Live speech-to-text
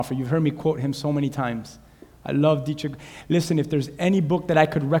You've heard me quote him so many times. I love Dietrich. Listen, if there's any book that I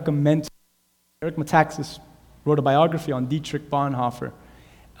could recommend, Eric Metaxas wrote a biography on Dietrich Bonhoeffer.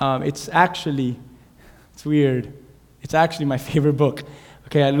 It's weird. It's actually my favorite book.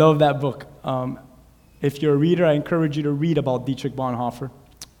 Okay, I love that book. If you're a reader, I encourage you to read about Dietrich Bonhoeffer,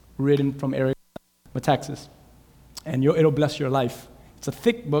 written from Eric Metaxas. And it'll bless your life. It's a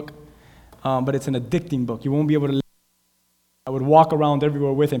thick book, but it's an addicting book. You won't be able to. I would walk around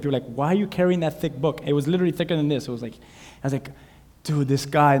everywhere with him. People were like, why are you carrying that thick book? It was literally thicker than this. I was like, dude, this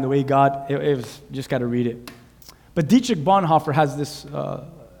guy and the way God, you just got to read it. But Dietrich Bonhoeffer has this,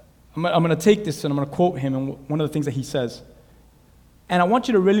 I'm going to take this and I'm going to quote him and one of the things that he says. And I want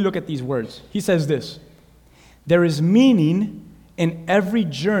you to really look at these words. He says this: there is meaning in every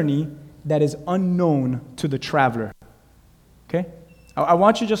journey that is unknown to the traveler. Okay? I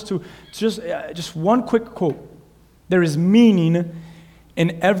want you just one quick quote. There is meaning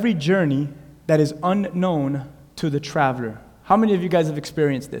in every journey that is unknown to the traveler. How many of you guys have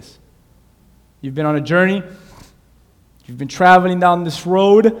experienced this? You've been on a journey, you've been traveling down this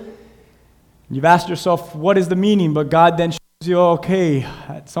road, and you've asked yourself, what is the meaning? But God then shows you, okay,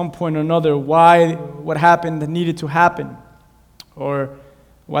 at some point or another, what happened that needed to happen, or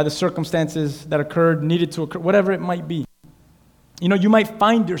why the circumstances that occurred needed to occur, whatever it might be. You know, you might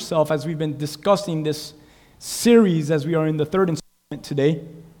find yourself, as we've been discussing this series, as we are in the third installment today,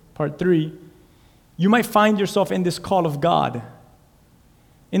 part 3, you might find yourself in this call of God,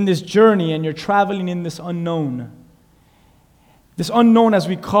 in this journey, and you're traveling in this unknown. This unknown, as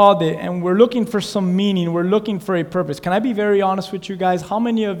we called it, and we're looking for some meaning, we're looking for a purpose. Can I be very honest with you guys? How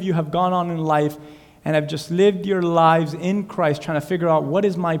many of you have gone on in life and have just lived your lives in Christ trying to figure out what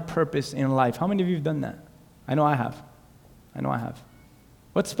is my purpose in life? How many of you have done that? I know I have.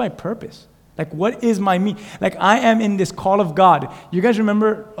 What's my purpose? Like, what is my meaning? Like, I am in this call of God. You guys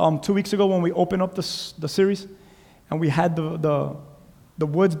remember 2 weeks ago when we opened up the series and we had the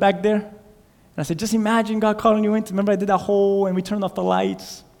woods back there? And I said, just imagine God calling you in. Remember I did that whole, and we turned off the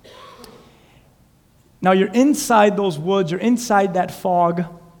lights. Now you're inside those woods, you're inside that fog,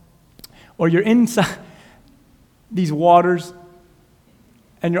 or you're inside these waters,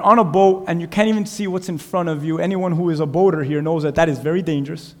 and you're on a boat and you can't even see what's in front of you. Anyone who is a boater here knows that is very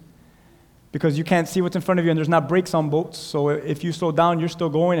dangerous, because you can't see what's in front of you and there's not brakes on boats. So if you slow down, you're still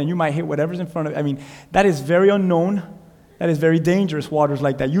going and you might hit whatever's in front of you. I mean, that is very unknown. That is very dangerous, waters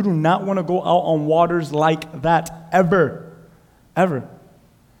like that. You do not want to go out on waters like that ever. Ever.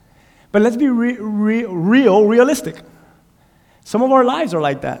 But let's be realistic. Some of our lives are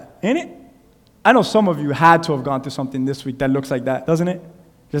like that, ain't it? I know some of you had to have gone through something this week that looks like that, doesn't it?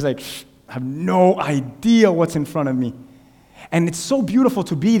 Just like, I have no idea what's in front of me. And it's so beautiful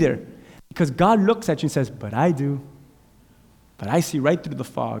to be there, because God looks at you and says, but I do. But I see right through the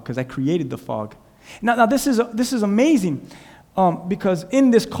fog, because I created the fog. Now this is amazing, because in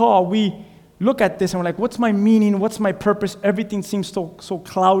this call, we look at this and we're like, what's my meaning? What's my purpose? Everything seems so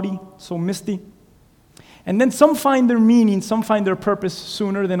cloudy, so misty. And then some find their meaning, some find their purpose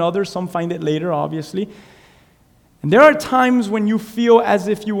sooner than others, some find it later, obviously. And there are times when you feel as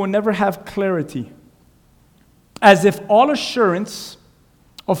if you will never have clarity, as if all assurance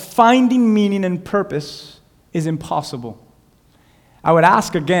of finding meaning and purpose is impossible. I would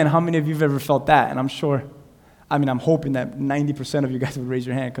ask again, how many of you have ever felt that? And I'm hoping that 90% of you guys would raise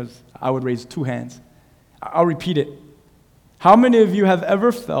your hand, because I would raise 2 hands. I'll repeat it. How many of you have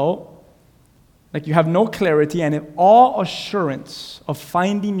ever felt like you have no clarity and all assurance of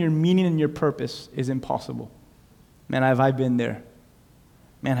finding your meaning and your purpose is impossible? Man, have I been there.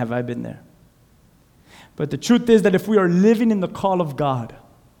 But the truth is that if we are living in the call of God,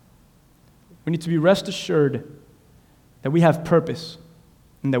 we need to be rest assured that we have purpose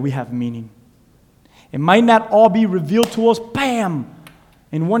and that we have meaning. It might not all be revealed to us, bam,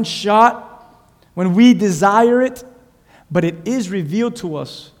 in one shot, when we desire it, but it is revealed to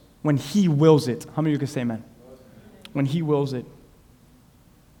us when He wills it. How many of you can say amen? When He wills it.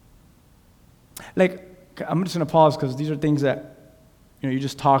 Like, I'm just going to pause, because these are things that, you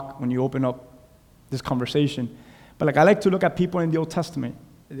just talk when you open up this conversation. But like, I like to look at people in the Old Testament.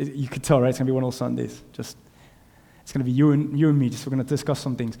 You could tell, right? It's going to be one of those Sundays. It's going to be you and me. We're going to discuss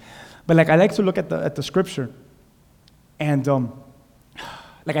some things. But like, I like to look at the scripture. And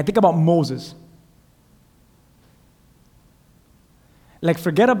like, I think about Moses. Like,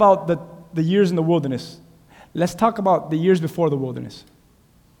 forget about the years in the wilderness. Let's talk about the years before the wilderness.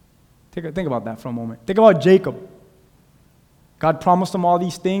 Think about that for a moment. Think about Jacob. God promised him all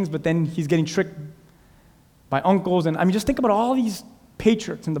these things, but then he's getting tricked by uncles. And just think about all these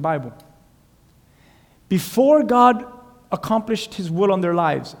patriarchs in the Bible. Before God accomplished His will on their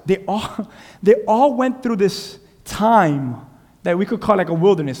lives. They all went through this time that we could call like a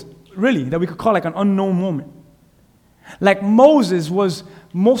wilderness, really, that we could call like an unknown moment. Like Moses was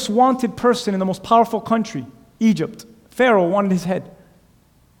most wanted person in the most powerful country, Egypt. Pharaoh wanted his head.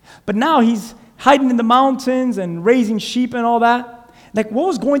 But now he's hiding in the mountains and raising sheep and all that. Like, what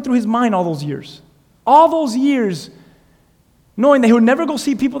was going through his mind all those years? All those years, knowing that he'll never go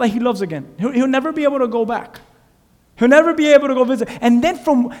see people that he loves again. He'll never be able to go back. He'll never be able to go visit. And then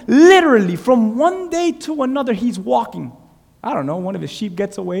literally from one day to another, he's walking. I don't know, one of his sheep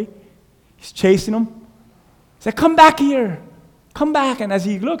gets away. He's chasing him. He's like, come back here. Come back. And as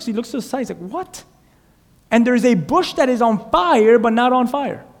he looks to the side. He's like, what? And there's a bush that is on fire, but not on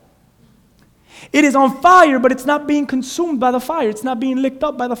fire. It is on fire, but it's not being consumed by the fire. It's not being licked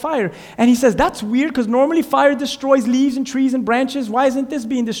up by the fire. And he says, that's weird, because normally fire destroys leaves and trees and branches. Why isn't this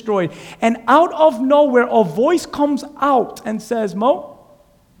being destroyed? And out of nowhere, a voice comes out and says, Mo,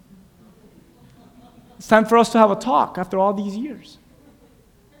 it's time for us to have a talk after all these years.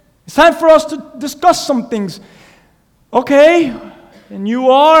 It's time for us to discuss some things. Okay, and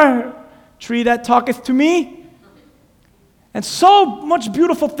you are tree that talketh to me. And so much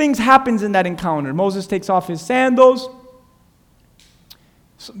beautiful things happens in that encounter. Moses takes off his sandals.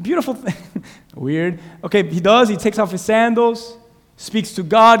 So beautiful thing. Weird. Okay, he does. He takes off his sandals, speaks to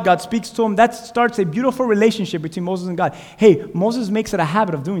God. God speaks to him. That starts a beautiful relationship between Moses and God. Hey, Moses makes it a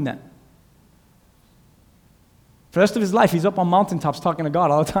habit of doing that. For the rest of his life, he's up on mountaintops talking to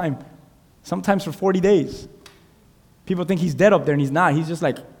God all the time. Sometimes for 40 days. People think he's dead up there, and he's not. He's just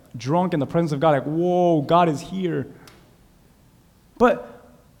like drunk in the presence of God. Like, whoa, God is here.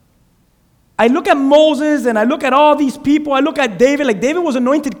 But I look at Moses and I look at all these people. I look at David. Like, David was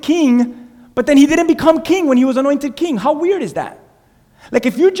anointed king, but then he didn't become king when he was anointed king. How weird is that? Like,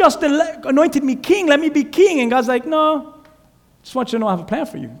 if you just anointed me king, let me be king. And God's like, no, just want you to know I have a plan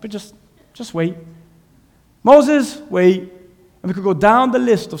for you. But just wait. Moses, wait. And we could go down the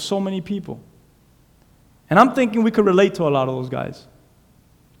list of so many people. And I'm thinking we could relate to a lot of those guys.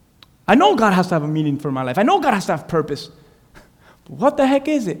 I know God has to have a meaning for my life. I know God has to have purpose. But what the heck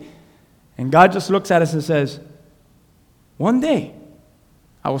is it? And God just looks at us and says, one day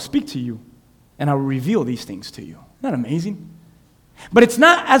I will speak to you and I will reveal these things to you. Isn't that amazing? But it's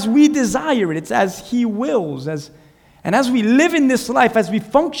not as we desire it. It's as He wills. And as we live in this life, as we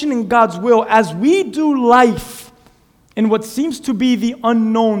function in God's will, as we do life in what seems to be the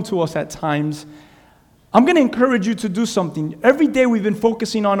unknown to us at times, I'm going to encourage you to do something. Every day we've been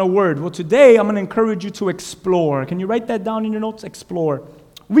focusing on a word. Well, today I'm going to encourage you to explore. Can you write that down in your notes? Explore.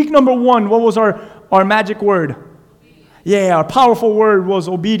 Week number 1, what was our magic word? Yeah, our powerful word was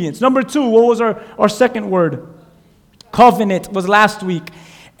obedience. Number 2, what was our second word? Covenant was last week.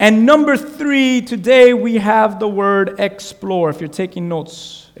 And number 3, today we have the word explore. If you're taking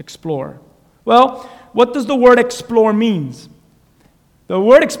notes, explore. Well, what does the word explore mean? The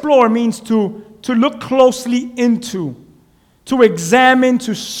word explore means to look closely into, to examine,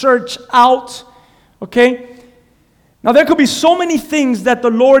 to search out, okay? Now, there could be so many things that the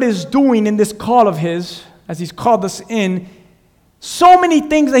Lord is doing in this call of His, as He's called us in, so many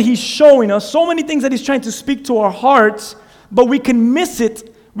things that He's showing us, so many things that He's trying to speak to our hearts, but we can miss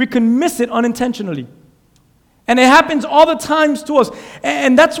it. We can miss it unintentionally. And it happens all the times to us.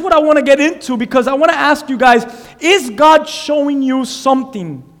 And that's what I want to get into, because I want to ask you guys, is God showing you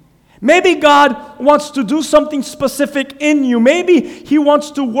something? Maybe God wants to do something specific in you. Maybe He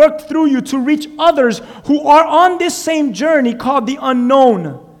wants to work through you to reach others who are on this same journey called the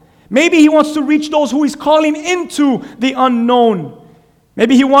unknown. Maybe He wants to reach those who He's calling into the unknown.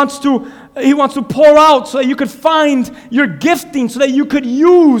 Maybe He wants to pour out so that you could find your gifting, so that you could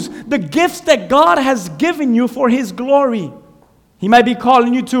use the gifts that God has given you for His glory. He might be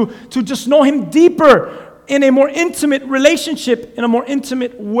calling you to just know Him deeper, in a more intimate relationship, in a more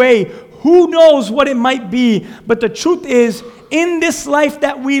intimate way. Who knows what it might be? But the truth is, in this life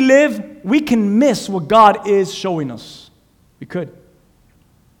that we live, we can miss what God is showing us. We could.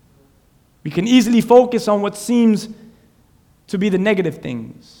 We can easily focus on what seems to be the negative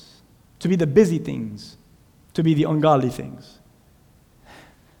things, to be the busy things, to be the ungodly things.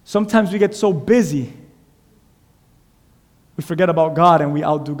 Sometimes we get so busy, we forget about God and we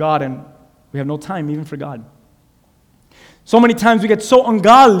outdo God, and we have no time even for God. So many times we get so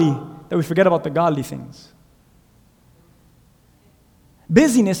ungodly that we forget about the godly things.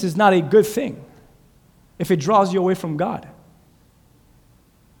 Busyness is not a good thing if it draws you away from God.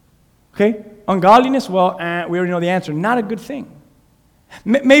 Okay? Ungodliness, well, we already know the answer. Not a good thing.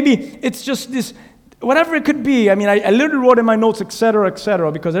 Maybe it's just this, whatever it could be. I mean, I literally wrote in my notes,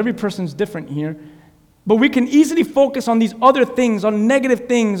 etc., because every person's different here. But we can easily focus on these other things, on negative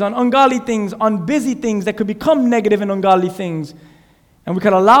things, on ungodly things, on busy things that could become negative and ungodly things. And we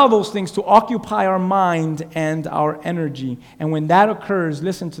can allow those things to occupy our mind and our energy. And when that occurs,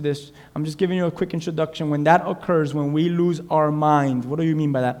 listen to this. I'm just giving you a quick introduction. When that occurs, when we lose our mind, what do you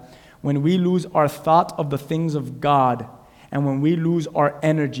mean by that? When we lose our thought of the things of God, and when we lose our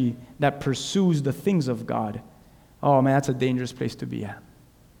energy that pursues the things of God, oh man, that's a dangerous place to be at.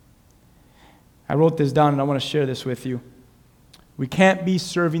 I wrote this down and I want to share this with you. We can't be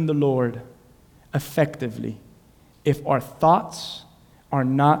serving the Lord effectively if our thoughts are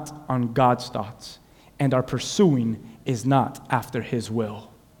not on God's thoughts and our pursuing is not after His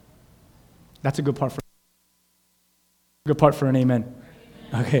will. That's a good part for an amen.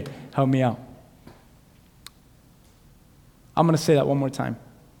 Okay, help me out. I'm going to say that one more time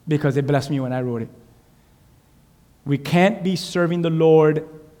because it blessed me when I wrote it. We can't be serving the Lord.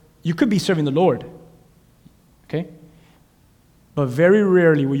 You could be serving the Lord, okay? But very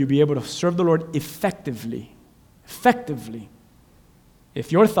rarely will you be able to serve the Lord effectively,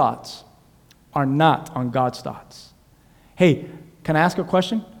 if your thoughts are not on God's thoughts. Hey, can I ask a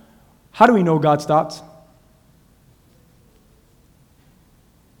question? How do we know God's thoughts?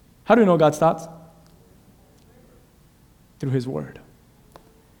 How do we know God's thoughts? Through His Word.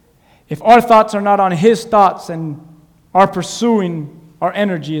 If our thoughts are not on His thoughts and our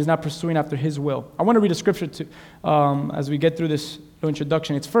energy is not pursuing after His will. I want to read a scripture as we get through this little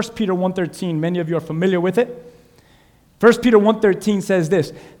introduction. It's 1 Peter 1:13. Many of you are familiar with it. 1 Peter 1:13 says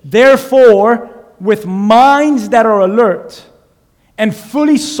this, "Therefore, with minds that are alert and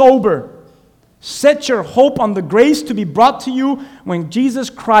fully sober, set your hope on the grace to be brought to you when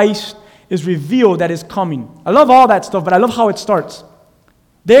Jesus Christ is revealed that is coming." I love all that stuff, but I love how it starts.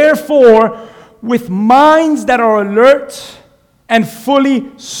 Therefore, with minds that are alert and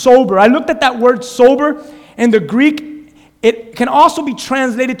fully sober. I looked at that word sober. In the Greek, it can also be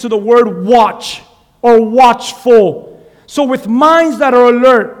translated to the word watch or watchful. So with minds that are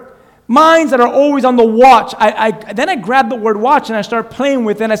alert, minds that are always on the watch, then I grab the word watch and I start playing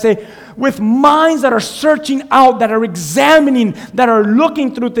with it and I say, with minds that are searching out, that are examining, that are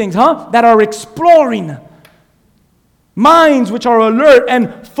looking through things, that are exploring. Minds which are alert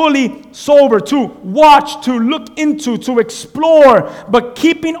and fully sober, to watch, to look into, to explore, but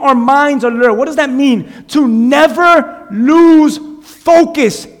keeping our minds alert. What does that mean? To never lose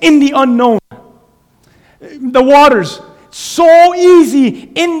focus in the unknown. The waters. So easy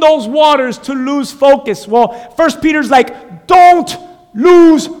in those waters to lose focus. Well, 1 Peter's like, don't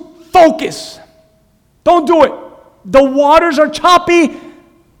lose focus. Don't do it. The waters are choppy.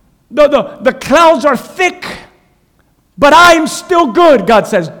 The clouds are thick. But I am still good, God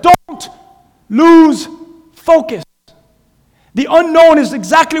says. Don't lose focus. The unknown is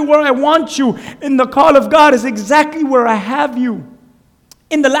exactly where I want you. And the call of God is exactly where I have you.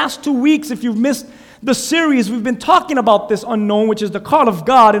 In the last 2 weeks, if you've missed the series, we've been talking about this unknown, which is the call of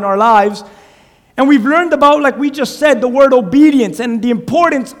God in our lives. And we've learned about, like we just said, the word obedience and the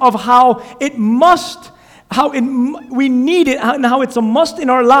importance of we need it, and how it's a must in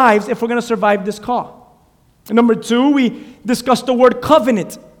our lives if we're going to survive this call. And number 2, we discussed the word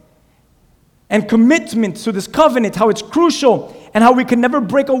covenant and commitment to this covenant, how it's crucial, and how we can never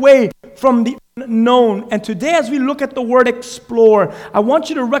break away from the unknown. And today, as we look at the word explore, I want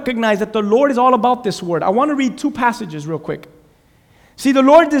you to recognize that the Lord is all about this word. I want to read 2 passages real quick. See, the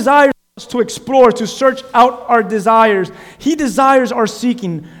Lord desires us to explore, to search out our desires. He desires our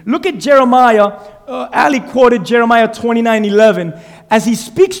seeking. Look at Jeremiah. Ali quoted Jeremiah 29:11 as he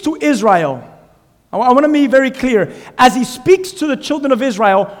speaks to Israel. I want to be very clear. As he speaks to the children of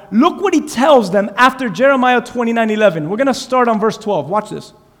Israel, look what he tells them after Jeremiah 29:11. We're going to start on verse 12. Watch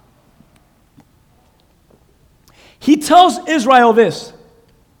this. He tells Israel this,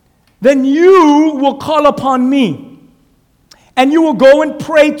 "Then you will call upon me, and you will go and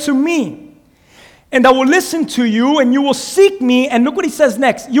pray to me, and I will listen to you, and you will seek me." And look what he says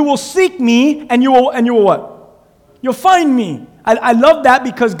next. You will seek me, and you will what? You'll find me. I love that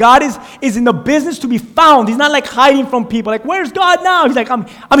because God is in the business to be found. He's not like hiding from people. Like, where's God now? He's like, I'm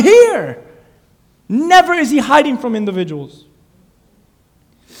here. Never is he hiding from individuals.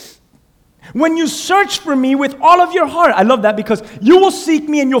 When you search for me with all of your heart, I love that because you will seek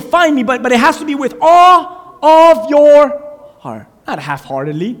me and you'll find me, but it has to be with all of your heart. Not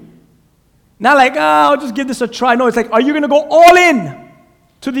half-heartedly. Not like, I'll just give this a try. No, it's like, are you going to go all in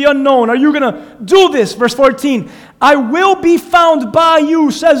to the unknown? Are you going to do this? Verse 14, I will be found by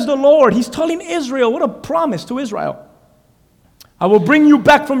you, says the Lord. He's telling Israel, what a promise to Israel. I will bring you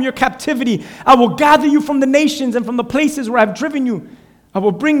back from your captivity. I will gather you from the nations and from the places where I've driven you. I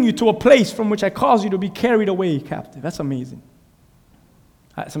will bring you to a place from which I cause you to be carried away captive. That's amazing.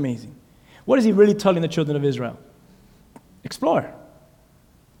 That's amazing. What is he really telling the children of Israel? Explore.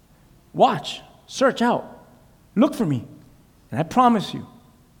 Watch. Search out. Look for me. And I promise you,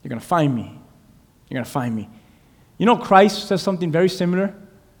 you're going to find me. You're going to find me. You know, Christ says something very similar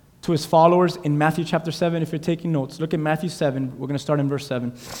to his followers in Matthew chapter 7. If you're taking notes, look at Matthew 7. We're going to start in verse 7.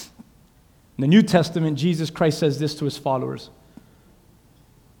 In the New Testament, Jesus Christ says this to his followers.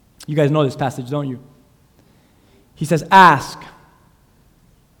 You guys know this passage, don't you? He says, ask,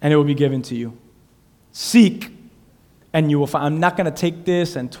 and it will be given to you. Seek, and you will find. I'm not going to take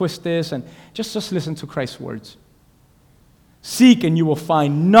this and twist this, and just listen to Christ's words. Seek, and you will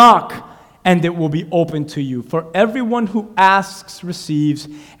find. Knock, and it will be open to you. For everyone who asks receives,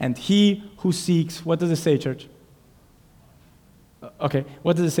 and he who seeks, what does it say, church? Okay,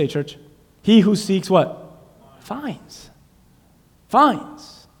 what does it say, church? He who seeks what? Finds.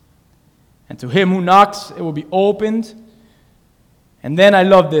 Finds. And to him who knocks, it will be opened. And then I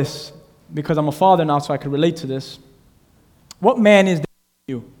love this, because I'm a father now, so I can relate to this. What man is there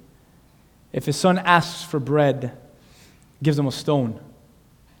you if his son asks for bread, gives him a stone?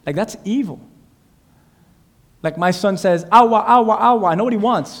 Like, that's evil. Like, my son says, agua, agua, agua. I know what he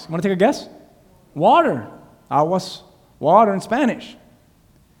wants. You want to take a guess? Water. Agua's water in Spanish.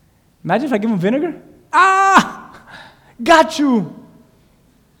 Imagine if I give him vinegar. Got you.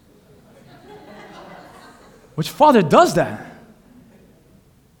 Which father does that?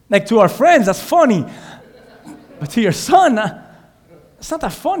 Like, to our friends, that's funny. But to your son, it's not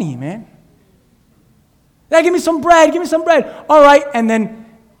that funny, man. Yeah, give me some bread, give me some bread. All right, and then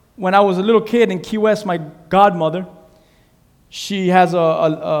when I was a little kid in Key West, my godmother, she has I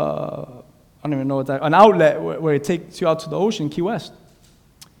don't even know what that, an outlet where it takes you out to the ocean, Key West.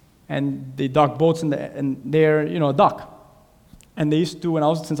 And they dock boats and they're, a dock. And they used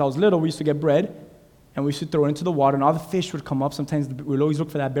to, since I was little, we used to get bread, and we used to throw it into the water, and all the fish would come up. Sometimes we'd always look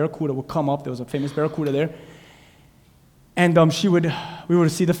for that barracuda would come up. There was a famous barracuda there. And we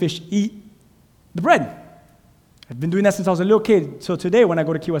would see the fish eat the bread. I've been doing that since I was a little kid. So today, when I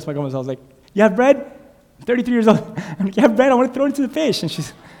go to Key West, my grandma's, I was like, you have bread? I'm 33 years old. I'm like, you have bread? I want to throw it into the fish. And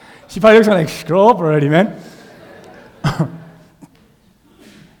she probably looks like, grow up already, man.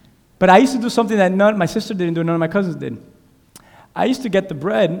 But I used to do something that my sister didn't do, none of my cousins did. I used to get the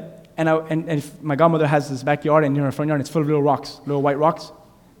bread, and if my godmother has this backyard, and in her front yard, it's full of little rocks, little white rocks,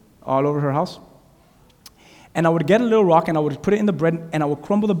 all over her house. And I would get a little rock, and I would put it in the bread, and I would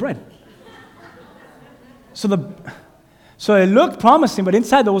crumble the bread. So it looked promising, but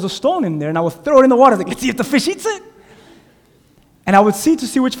inside there was a stone in there, and I would throw it in the water. I was like, let's see if the fish eats it. And I would see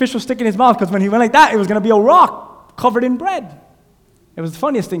which fish would stick in his mouth, because when he went like that, it was going to be a rock covered in bread. It was the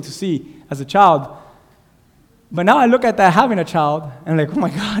funniest thing to see as a child. But now I look at that having a child, and I'm like, oh my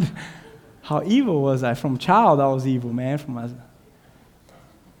God, how evil was I? From child, I was evil, man.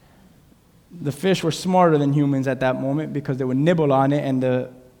 The fish were smarter than humans at that moment, because they would nibble on it, and the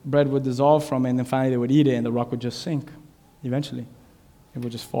bread would dissolve from it, and then finally they would eat it, and the rock would just sink eventually. It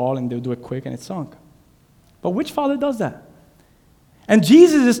would just fall, and they would do it quick, and it sunk. But which father does that? And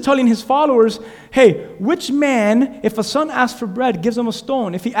Jesus is telling his followers, hey, which man, if a son asks for bread, gives him a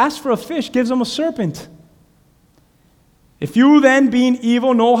stone? If he asks for a fish, gives him a serpent? If you then, being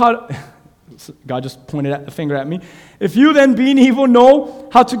evil, know how... God just pointed a finger at me. If you then, being evil, know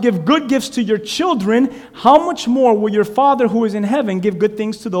how to give good gifts to your children, how much more will your Father who is in heaven give good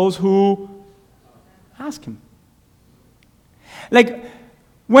things to those who ask him? Like,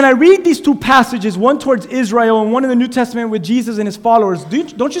 when I read these two passages, one towards Israel and one in the New Testament with Jesus and his followers,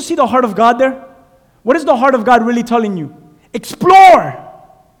 don't you see the heart of God there? What is the heart of God really telling you? Explore.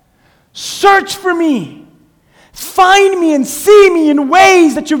 Search for me. Find me and see me in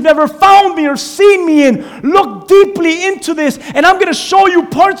ways that you've never found me or seen me in. Look deeply into this, and I'm going to show you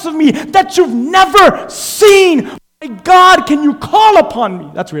parts of me that you've never seen. My God, can you call upon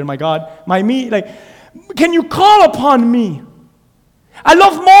me? That's weird, my God. Can you call upon me? I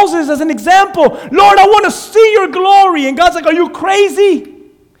love Moses as an example. Lord, I want to see your glory. And God's like, are you crazy?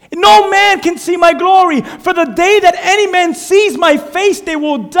 No man can see my glory. For the day that any man sees my face, they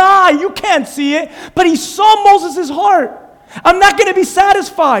will die. You can't see it. But he saw Moses' heart. I'm not going to be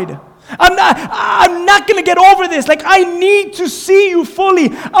satisfied. I'm not going to get over this. Like, I need to see you fully.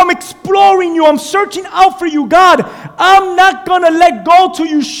 I'm exploring you. I'm searching out for you, God. I'm not going to let go till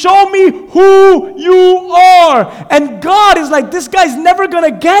you show me who you are. And God is like, this guy's never going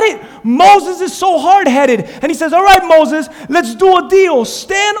to get it. Moses is so hard-headed. And he says, all right, Moses, let's do a deal.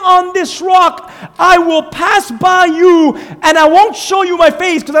 Stand on this rock. I will pass by you, and I won't show you my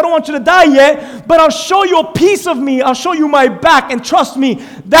face because I don't want you to die yet, but I'll show you a piece of me. I'll show you my back, and trust me,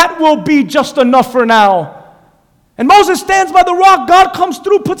 that will be just enough for now. And Moses stands by the rock. God comes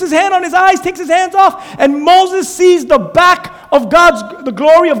through, puts his hand on his eyes, takes his hands off, and Moses sees the back of the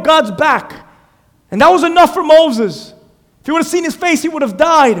glory of God's back. And that was enough for Moses. If he would have seen his face, he would have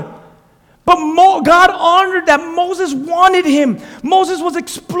died. But God honored that. Moses wanted him. Moses was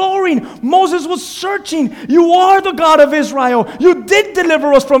exploring. Moses was searching. You are the God of Israel. You did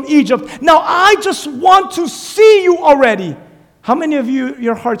deliver us from Egypt. Now I just want to see you already. How many of you,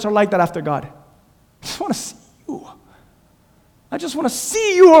 your hearts are like that after God? I just want to see you. I just want to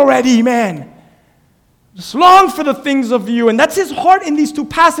see you already, man. Just long for the things of you. And that's his heart in these two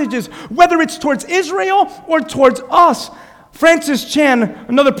passages, whether it's towards Israel or towards us. Francis Chan,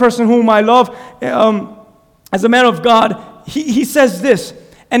 another person whom I love, as a man of God, he says this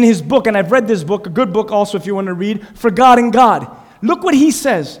in his book, and I've read this book, a good book also if you want to read, For God and God. Look what he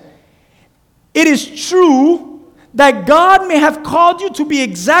says. It is true that God may have called you to be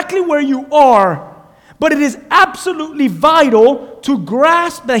exactly where you are, but it is absolutely vital to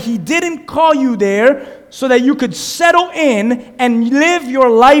grasp that he didn't call you there so that you could settle in and live your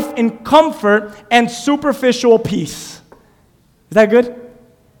life in comfort and superficial peace. Is that good?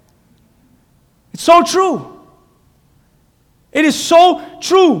 It's so true. It is so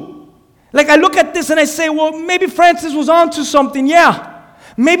true. Like I look at this and I say, well, maybe Francis was onto something. Yeah.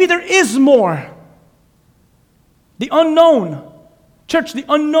 Maybe there is more. The unknown. Church, the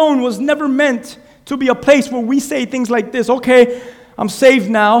unknown was never meant to be a place where we say things like this. Okay, I'm saved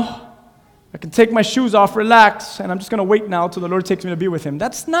now. I can take my shoes off, relax, and I'm just going to wait now till the Lord takes me to be with him.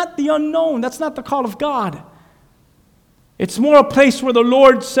 That's not the unknown. That's not the call of God. It's more a place where the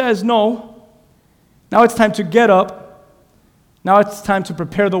Lord says, no, now it's time to get up. Now it's time to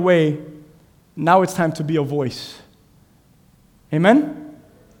prepare the way. Now it's time to be a voice. Amen?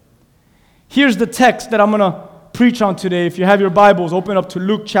 Here's the text that I'm going to preach on today. If you have your Bibles, open up to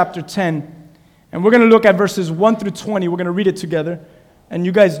Luke chapter 10. And we're going to look at verses 1 through 20. We're going to read it together. And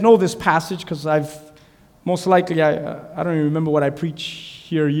you guys know this passage because I don't even remember what I preached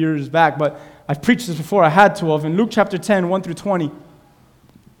here years back, but I've preached this before. I had to have. In Luke chapter 10, 1 through 20.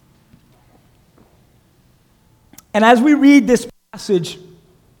 And as we read this passage,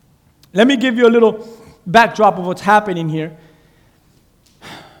 let me give you a little backdrop of what's happening here.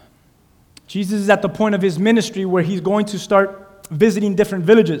 Jesus is at the point of his ministry where he's going to start visiting different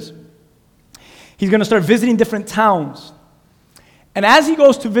villages. He's going to start visiting different towns. And as he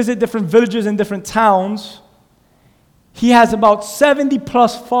goes to visit different villages and different towns, he has about 70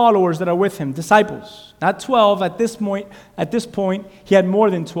 plus followers that are with him, disciples. Not 12 at this point, he had more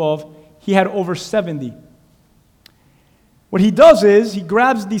than 12. He had over 70. What he does is he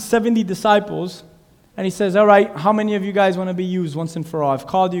grabs these 70 disciples and he says, all right, how many of you guys want to be used once and for all? I've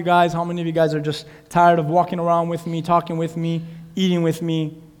called you guys. How many of you guys are just tired of walking around with me, talking with me, eating with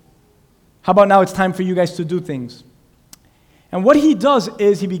me? How about now it's time for you guys to do things? And what he does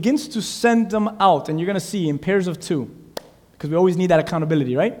is he begins to send them out, and you're going to see in pairs of 2, because we always need that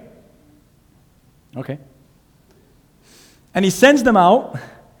accountability, right? Okay. And he sends them out,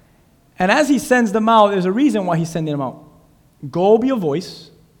 and as he sends them out, there's a reason why he's sending them out. Go be a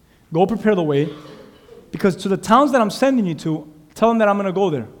voice, go prepare the way, because to the towns that I'm sending you to, tell them that I'm going to go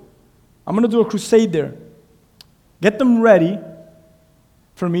there. I'm going to do a crusade there. Get them ready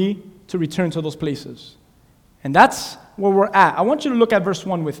for me to return to those places. And that's where we're at. I want you to look at verse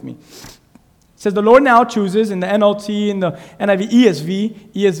 1 with me. It says, the Lord now chooses in the NLT, in the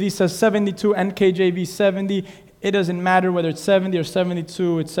NIV, ESV says 72, NKJV 70. It doesn't matter whether it's 70 or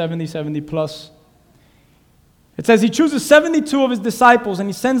 72, it's 70 plus. It says he chooses 72 of his disciples and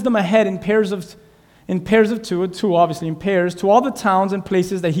he sends them ahead in pairs of two, obviously in pairs, to all the towns and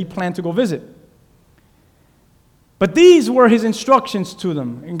places that he planned to go visit. But these were his instructions to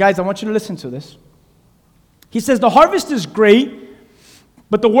them. And guys, I want you to listen to this. He says, the harvest is great,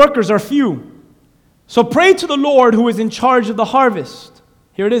 but the workers are few. So pray to the Lord who is in charge of the harvest.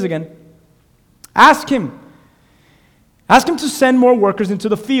 Here it is again. Ask him to send more workers into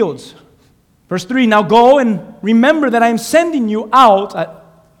the fields. Verse 3, now go and remember that I am sending you out.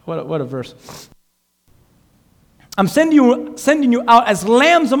 What a verse. I'm sending you out as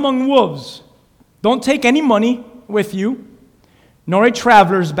lambs among wolves. Don't take any money with you, nor a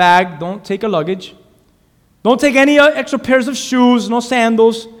traveler's bag. Don't take a luggage. Don't take any extra pairs of shoes, no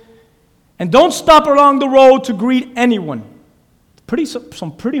sandals. And don't stop along the road to greet anyone.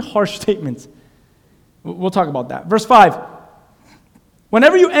 Some pretty harsh statements. We'll talk about that. Verse 5.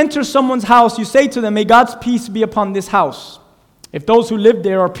 Whenever you enter someone's house, you say to them, may God's peace be upon this house. If those who live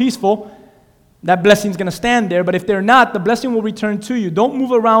there are peaceful, that blessing is going to stand there. But if they're not, the blessing will return to you. Don't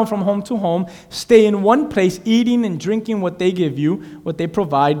move around from home to home. Stay in one place, eating and drinking what they give you, what they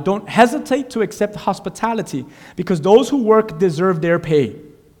provide. Don't hesitate to accept hospitality, because those who work deserve their pay.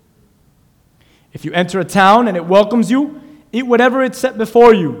 If you enter a town and it welcomes you, eat whatever it's set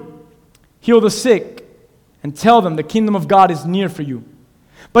before you. Heal the sick and tell them the kingdom of God is near for you.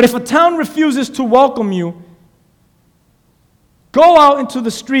 But if a town refuses to welcome you, go out into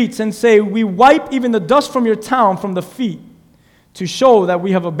the streets and say, we wipe even the dust from your town from the feet to show that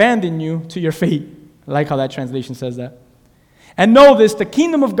we have abandoned you to your fate. I like how that translation says that. And know this, the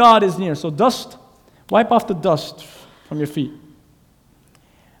kingdom of God is near. So wipe off the dust from your feet.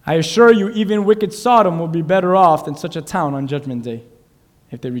 I assure you, even wicked Sodom will be better off than such a town on Judgment Day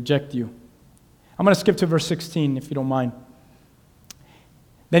if they reject you. I'm going to skip to verse 16 if you don't mind.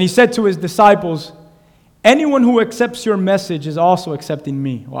 Then he said to his disciples, anyone who accepts your message is also accepting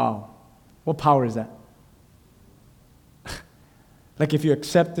me. Wow. What power is that? Like if you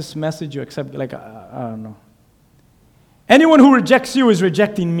accept this message, you accept, I don't know. Anyone who rejects you is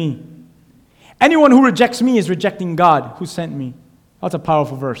rejecting me. Anyone who rejects me is rejecting God who sent me. That's a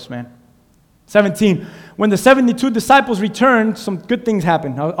powerful verse, man. 17. When the 72 disciples returned, some good things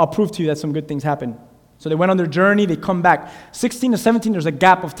happened. I'll prove to you that some good things happened. So they went on their journey, they come back. 16 to 17, there's a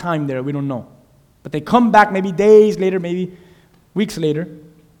gap of time there, we don't know. But they come back maybe days later, maybe weeks later.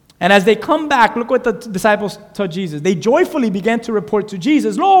 And as they come back, look what the disciples told Jesus. They joyfully began to report to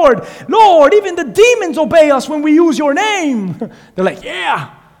Jesus, Lord, Lord, even the demons obey us when we use your name. They're like,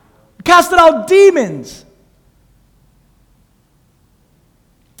 yeah, casted out demons.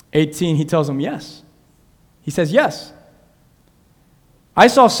 18, he tells them yes. He says yes. I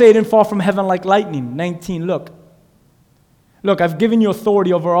saw Satan fall from heaven like lightning. 19, look, I've given you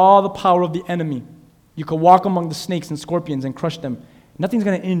authority over all the power of the enemy. You can walk among the snakes and scorpions and crush them. Nothing's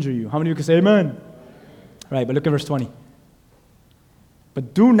going to injure you. How many of you can say amen? Right, but look at verse 20.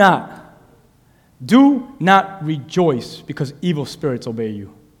 But do not rejoice because evil spirits obey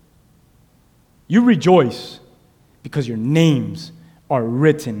you. You rejoice because your names are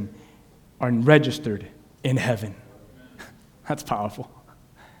written, are registered in heaven. That's powerful.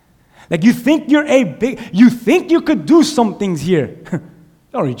 Like you think you think you could do some things here.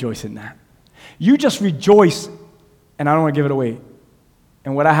 Don't rejoice in that. You just rejoice, and I don't want to give it away,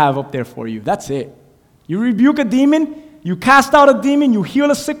 and what I have up there for you. That's it. You rebuke a demon, you cast out a demon, you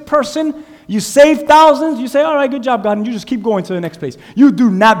heal a sick person, you save thousands, you say, all right, good job, God, and you just keep going to the next place. You do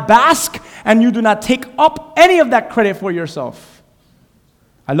not bask, and you do not take up any of that credit for yourself.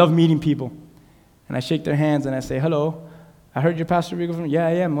 I love meeting people, and I shake their hands, and I say, hello, I heard you're Pastor Rigo from, yeah,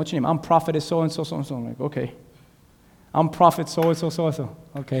 I am. What's your name? I'm prophetess so-and-so, so-and-so. I'm like, okay. I'm prophet so-and-so, so-and-so.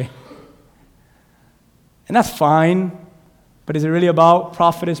 Okay. And that's fine. But is it really about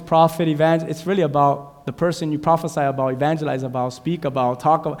prophetess, prophet, evangelist? It's really about the person you prophesy about, evangelize about, speak about,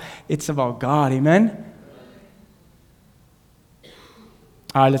 talk about. It's about God. Amen?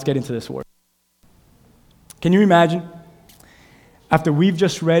 All right, let's get into this word. Can you imagine? After we've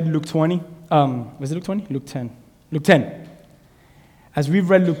just read Luke 20, was it Luke 20? Luke 10. Luke 10. As we've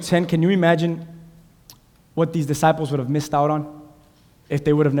read Luke 10, can you imagine what these disciples would have missed out on if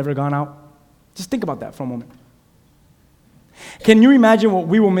they would have never gone out? Just think about that for a moment. Can you imagine what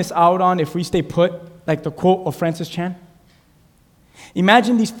we will miss out on if we stay put, like the quote of Francis Chan?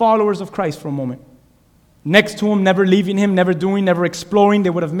 Imagine these followers of Christ for a moment. Next to him, never leaving him, never doing, never exploring. They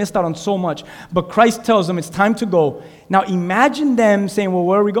would have missed out on so much. But Christ tells them it's time to go. Now imagine them saying, well,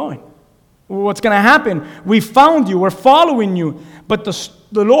 where are we going? What's going to happen? We found you. We're following you. But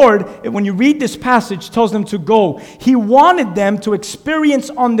the Lord, when you read this passage, tells them to go. He wanted them to experience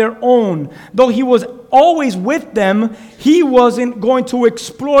on their own. Though he was always with them, he wasn't going to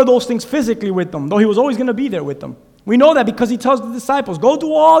explore those things physically with them, though he was always going to be there with them. We know that because he tells the disciples, go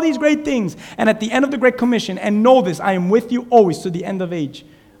do all these great things. And at the end of the Great Commission, and know this, I am with you always to the end of age.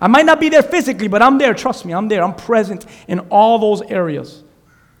 I might not be there physically, but I'm there. Trust me, I'm there. I'm present in all those areas.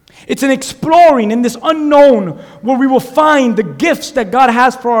 It's an exploring in this unknown where we will find the gifts that God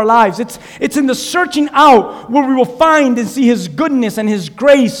has for our lives. It's in the searching out where we will find and see His goodness and His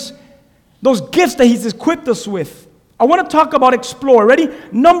grace, those gifts that He's equipped us with. I want to talk about explore. Ready?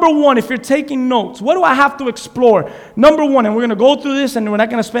 Number one, if you're taking notes, what do I have to explore? Number one, and we're going to go through this and we're not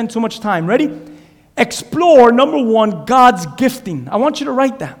going to spend too much time. Ready? Explore, number one, God's gifting. I want you to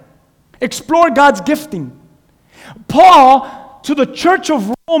write that. Explore God's gifting. Paul, to the church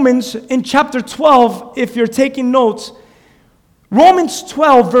of Romans in chapter 12, if you're taking notes, Romans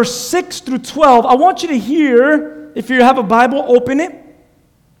 12, verse 6 through 12, I want you to hear, if you have a Bible, open it.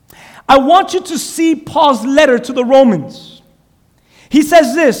 I want you to see Paul's letter to the Romans. He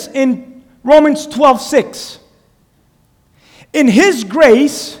says this in Romans 12:6. In His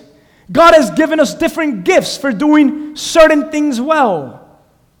grace, God has given us different gifts for doing certain things well.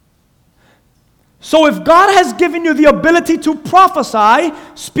 So if God has given you the ability to prophesy,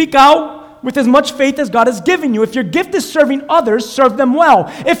 speak out with as much faith as God has given you. If your gift is serving others, serve them well.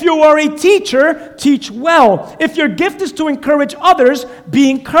 If you are a teacher, teach well. If your gift is to encourage others, be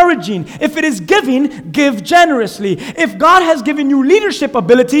encouraging. If it is giving, give generously. If God has given you leadership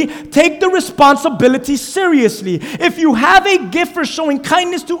ability, take the responsibility seriously. If you have a gift for showing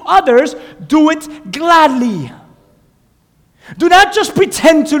kindness to others, do it gladly. Do not just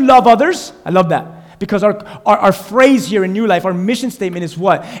pretend to love others. I love that. Because our phrase here in New Life, our mission statement is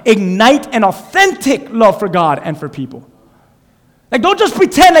what? Ignite an authentic love for God and for people. Like, don't just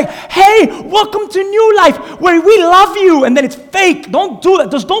pretend like, hey, welcome to New Life where we love you, and then it's fake. Don't do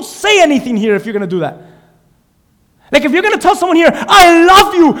that. Just don't say anything here if you're going to do that. Like, if you're going to tell someone here, I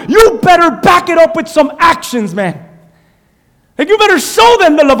love you, you better back it up with some actions, man. Like, you better show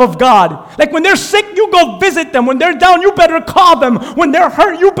them the love of God. Like, when they're sick, you go visit them. When they're down, you better call them. When they're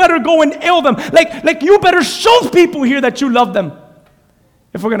hurt, you better go and heal them. Like you better show people here that you love them.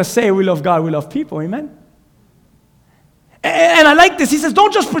 If we're going to say we love God, we love people. Amen? And I like this. He says,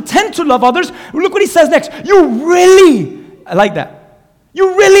 don't just pretend to love others. Look what he says next. I like that.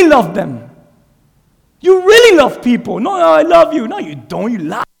 You really love them. You really love people. No, I love you. No, you don't. You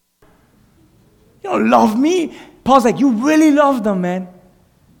lie. You don't love me. Paul's like, you really love them, man.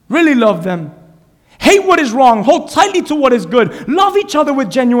 Really love them. Hate what is wrong. Hold tightly to what is good. Love each other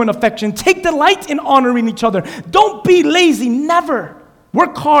with genuine affection. Take delight in honoring each other. Don't be lazy. Never.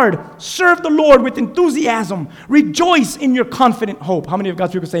 Work hard. Serve the Lord with enthusiasm. Rejoice in your confident hope. How many of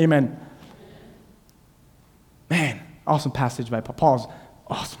God's people say amen? Man, awesome passage by Paul. Paul's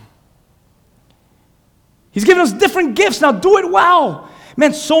awesome. He's given us different gifts. Now do it well.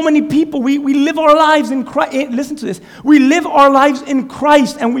 Man, so many people, we live our lives in Christ. Listen to this. We live our lives in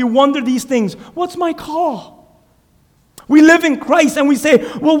Christ and we wonder these things. What's my call? We live in Christ and we say,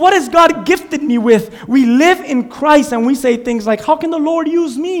 well, what has God gifted me with? We live in Christ and we say things like, how can the Lord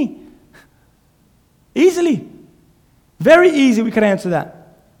use me? Easily. Very easy we could answer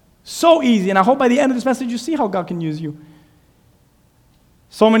that. So easy. And I hope by the end of this message you see how God can use you.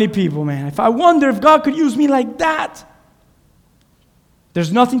 So many people, man. If I wonder if God could use me like that.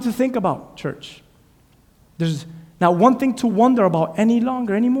 There's nothing to think about, church. There's not one thing to wonder about any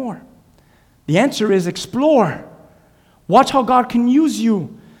longer, anymore. The answer is explore. Watch how God can use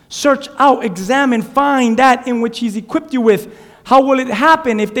you. Search out, examine, find that in which He's equipped you with. How will it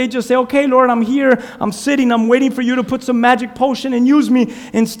happen if they just say, okay, Lord, I'm here, I'm sitting, I'm waiting for you to put some magic potion and use me,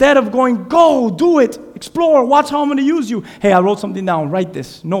 instead of going, go, do it, explore, watch how I'm going to use you. Hey, I wrote something down, write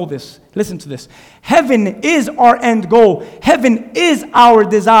this, know this, listen to this. Heaven is our end goal. Heaven is our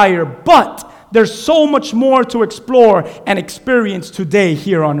desire, but there's so much more to explore and experience today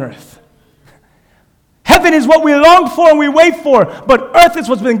here on earth. Heaven is what we long for and we wait for, but earth is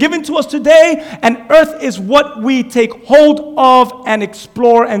what's been given to us today, and earth is what we take hold of and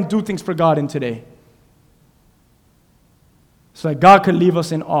explore and do things for God in today. So that God could leave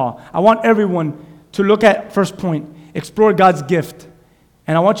us in awe. I want everyone to look at, first point, explore God's gift.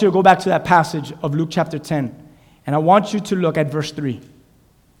 And I want you to go back to that passage of Luke chapter 10, and I want you to look at verse 3.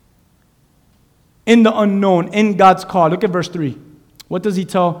 In the unknown, in God's call. Look at verse 3. What does He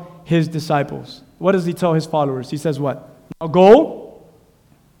tell His disciples? What does He tell His followers? He says what? Now go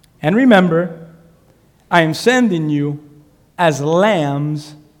and remember, I am sending you as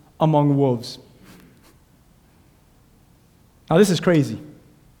lambs among wolves. Now this is crazy.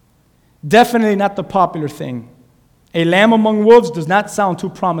 Definitely not the popular thing. A lamb among wolves does not sound too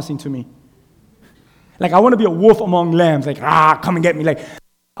promising to me. Like, I want to be a wolf among lambs. Like, come and get me. Like,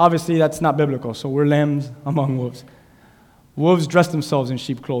 obviously that's not biblical. So we're lambs among wolves. Wolves dress themselves in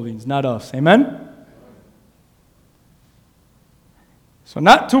sheep clothing, not us. Amen? So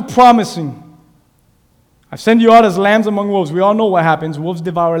not too promising. I send you out as lambs among wolves. We all know what happens. Wolves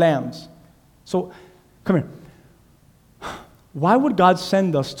devour lambs. So, come here. Why would God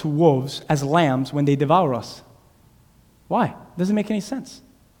send us to wolves as lambs when they devour us? Why? Doesn't make any sense.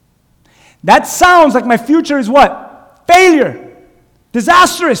 That sounds like my future is what? Failure.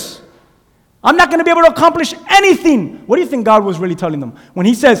 Disastrous. I'm not going to be able to accomplish anything. What do you think God was really telling them? When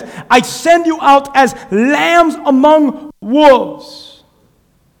He says, I send you out as lambs among wolves.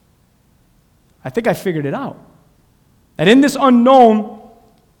 I think I figured it out. That in this unknown,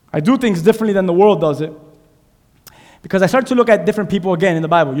 I do things differently than the world does it. Because I started to look at different people again in the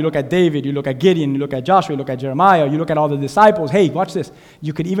Bible. You look at David, you look at Gideon, you look at Joshua, you look at Jeremiah, you look at all the disciples. Hey, watch this.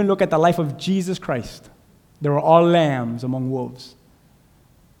 You could even look at the life of Jesus Christ. They were all lambs among wolves.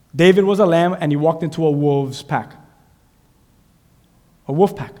 David was a lamb and he walked into a wolf's pack. A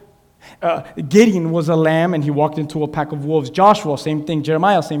wolf pack. Gideon was a lamb and he walked into a pack of wolves. Joshua, same thing.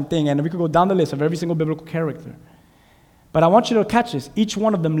 Jeremiah, same thing. And we could go down the list of every single biblical character. But I want you to catch this. Each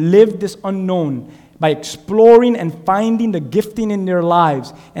one of them lived this unknown by exploring and finding the gifting in their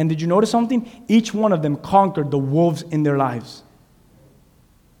lives. And did you notice something? Each one of them conquered the wolves in their lives.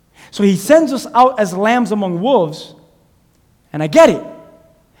 So he sends us out as lambs among wolves, and I get it,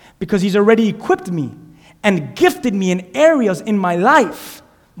 because he's already equipped me and gifted me in areas in my life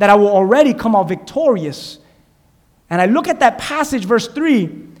that I will already come out victorious. And I look at that passage, verse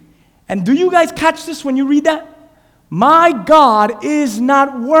 3, and do you guys catch this when you read that? My God is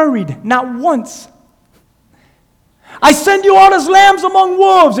not worried, not once. I send you out as lambs among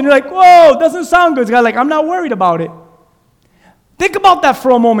wolves. And you're like, whoa, doesn't sound good. God's like, I'm not worried about it. Think about that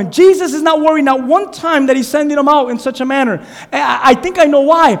for a moment. Jesus is not worried not one time that he's sending them out in such a manner. I think I know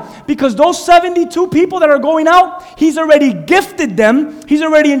why. Because those 72 people that are going out, he's already gifted them. He's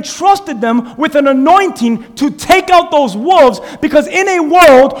already entrusted them with an anointing to take out those wolves. Because in a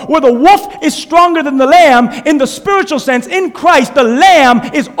world where the wolf is stronger than the lamb, in the spiritual sense, in Christ, the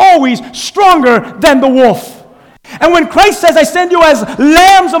lamb is always stronger than the wolf. And when Christ says, I send you as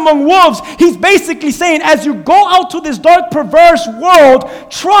lambs among wolves, he's basically saying, as you go out to this dark, perverse world,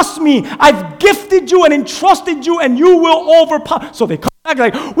 trust me, I've gifted you and entrusted you, and you will overpower. So they come back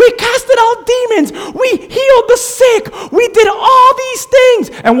like, we casted out demons, we healed the sick, we did all these things.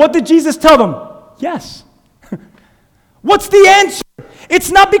 And what did Jesus tell them? Yes. What's the answer?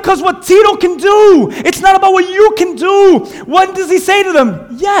 It's not because what Tito can do. It's not about what you can do. What does he say to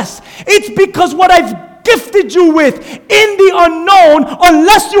them? Yes. It's because what I've gifted you with in the unknown.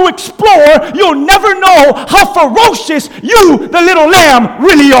 Unless you explore, you'll never know how ferocious you, the little lamb,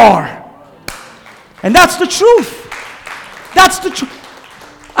 really are. And that's the truth. That's the truth.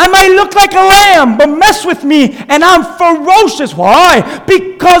 I might look like a lamb, but mess with me and I'm ferocious. Why?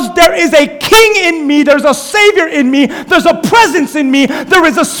 Because there is a king in me, there's a savior in me, there's a presence in me, there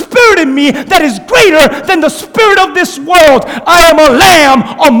is a spirit in me that is greater than the spirit of this world. I am a lamb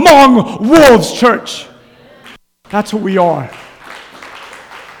among wolves, church. That's who we are.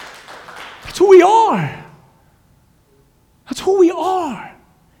 That's who we are. That's who we are.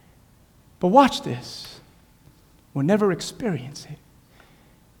 But watch this. We'll never experience it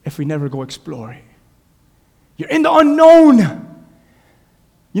if we never go explore it. You're in the unknown.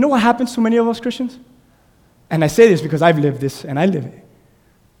 You know what happens to many of us Christians? And I say this because I've lived this and I live it.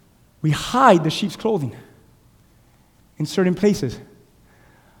 We hide the sheep's clothing in certain places.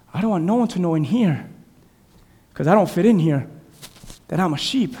 I don't want no one to know in here, because I don't fit in here, that I'm a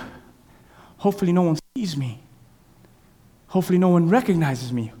sheep. Hopefully no one sees me. Hopefully no one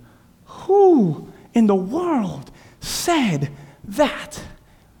recognizes me. Who in the world said that?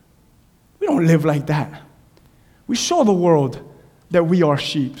 We don't live like that. We show the world that we are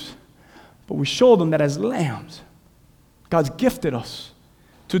sheep, but we show them that as lambs, God's gifted us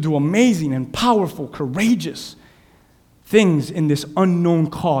to do amazing and powerful, courageous things in this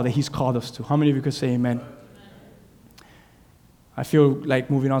unknown call that he's called us to. How many of you could say amen? I feel like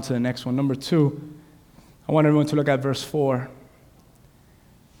moving on to the next one. Number 2, I want everyone to look at verse 4.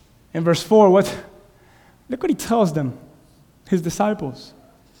 In verse 4, look what he tells them, his disciples.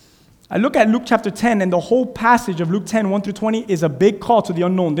 I look at Luke chapter 10, and the whole passage of Luke 10, 1 through 20 is a big call to the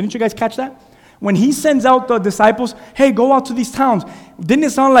unknown. Didn't you guys catch that? When he sends out the disciples, hey, go out to these towns. Didn't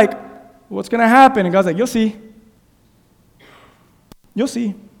it sound like, what's going to happen? And God's like, you'll see. You'll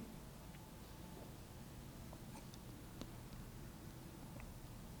see.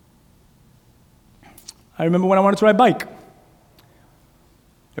 I remember when I wanted to ride a bike.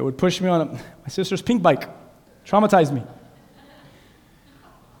 It would push me on my sister's pink bike. Traumatized me.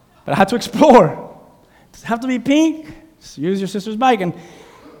 But I had to explore. Does it have to be pink? Just use your sister's bike. And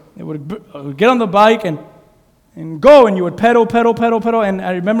it would get on the bike and go, and you would pedal. And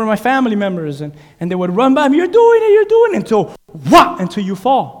I remember my family members, and they would run by me. You're doing it, until you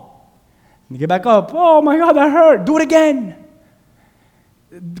fall. And you get back up. Oh my God, that hurt. Do it again.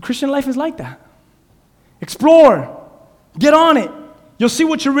 The Christian life is like that. Explore. Get on it. You'll see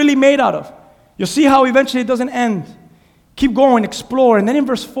what you're really made out of. You'll see how eventually it doesn't end. Keep going, explore. And then in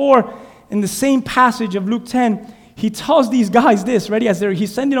verse 4, in the same passage of Luke 10, he tells these guys this, ready?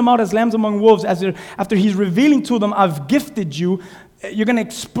 He's sending them out as lambs among wolves, after he's revealing to them, I've gifted you. You're going to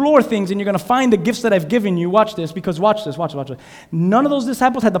explore things, and you're going to find the gifts that I've given you. Watch this, because watch this. None of those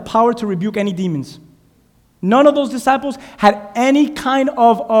disciples had the power to rebuke any demons. None of those disciples had any kind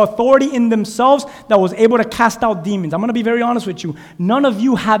of authority in themselves that was able to cast out demons. I'm going to be very honest with you. None of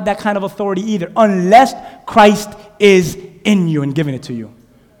you have that kind of authority either, unless Christ is in you and giving it to you.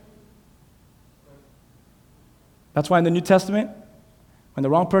 That's why in the New Testament, when the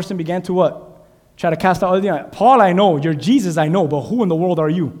wrong person began to what? Try to cast out other demons. Paul, I know. You're Jesus, I know. But who in the world are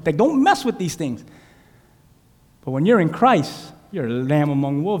you? Like, don't mess with these things. But when you're in Christ, you're a lamb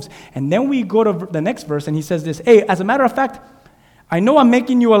among wolves. And then we go to the next verse, and he says this. Hey, as a matter of fact, I know I'm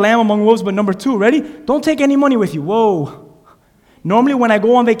making you a lamb among wolves, but number 2, ready? Don't take any money with you. Whoa. Normally when I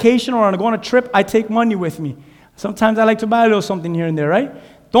go on vacation or I go on a trip, I take money with me. Sometimes I like to buy a little something here and there, right?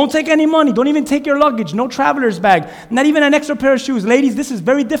 Don't take any money. Don't even take your luggage. No traveler's bag. Not even an extra pair of shoes. Ladies, this is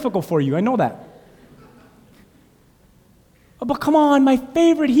very difficult for you. I know that. Oh, but come on, my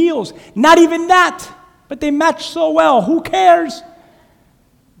favorite heels. Not even that. But they match so well. Who cares?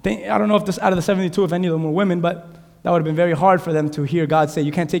 I don't know if this out of the 72, if any of them were women, but that would have been very hard for them to hear God say,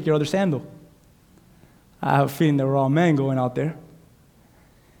 you can't take your other sandal. I have a feeling they were all men going out there.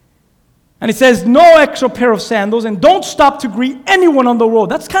 And it says, no extra pair of sandals, and don't stop to greet anyone on the road.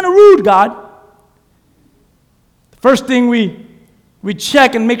 That's kind of rude, God. The first thing we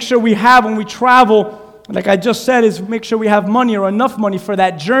check and make sure we have when we travel, like I just said, is make sure we have money or enough money for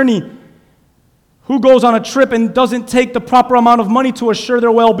that journey. Who goes on a trip and doesn't take the proper amount of money to assure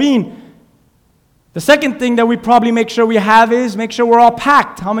their well-being? The second thing that we probably make sure we have is make sure we're all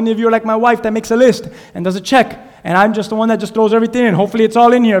packed. How many of you are like my wife that makes a list and does a check? And I'm just the one that just throws everything in. Hopefully it's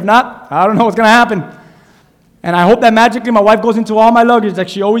all in here. If not, I don't know what's going to happen. And I hope that magically my wife goes into all my luggage like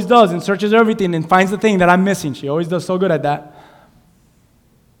she always does and searches everything and finds the thing that I'm missing. She always does so good at that.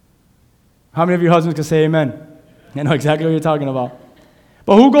 How many of you husbands can say amen? I know exactly what you're talking about.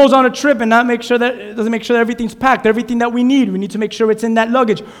 But who goes on a trip and doesn't make sure that everything's packed, everything that we need to make sure it's in that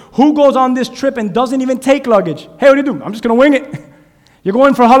luggage? Who goes on this trip and doesn't even take luggage? Hey, what do you do? I'm just going to wing it. You're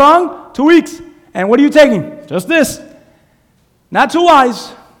going for how long? 2 weeks. And what are you taking? Just this. Not too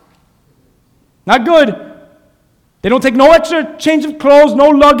wise. Not good. They don't take no extra change of clothes, no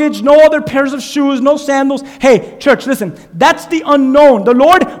luggage, no other pairs of shoes, no sandals. Hey, church, listen. That's the unknown. The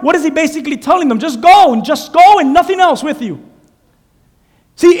Lord, what is he basically telling them? Just go and nothing else with you.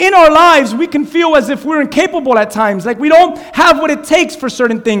 See, in our lives, we can feel as if we're incapable at times, like we don't have what it takes for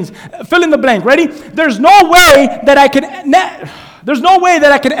certain things. Fill in the blank, ready? There's no way that I could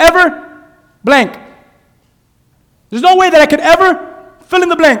ever blank. There's no way that I could ever fill in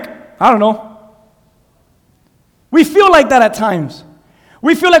the blank. I don't know. We feel like that at times.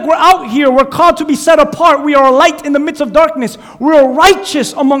 We feel like we're out here. We're called to be set apart. We are a light in the midst of darkness. We're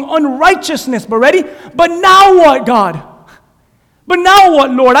righteous among unrighteousness. But ready? But now what, God? But now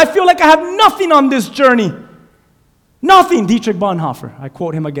what, Lord? I feel like I have nothing on this journey. Nothing. Dietrich Bonhoeffer, I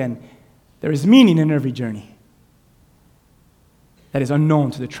quote him again. There is meaning in every journey that is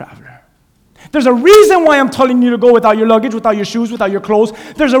unknown to the traveler. There's a reason why I'm telling you to go without your luggage, without your shoes, without your clothes.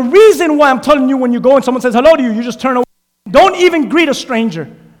 There's a reason why I'm telling you when you go and someone says hello to you, you just turn away. Don't even greet a stranger.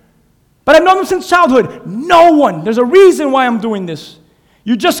 But I've known them since childhood. No one. There's a reason why I'm doing this.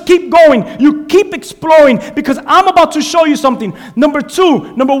 You just keep going. You keep exploring because I'm about to show you something. Number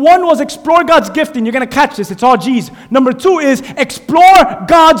 1 was explore God's gifting. You're going to catch this. It's all G's. Number 2 is explore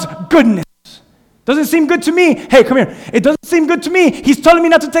God's goodness. Doesn't seem good to me. Hey, come here. It doesn't seem good to me. He's telling me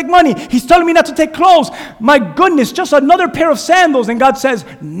not to take money. He's telling me not to take clothes. My goodness, just another pair of sandals. And God says,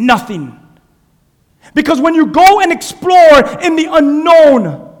 nothing. Because when you go and explore in the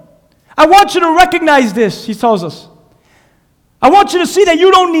unknown, I want you to recognize this, he tells us. I want you to see that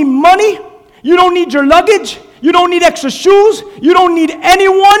you don't need money. You don't need your luggage. You don't need extra shoes. You don't need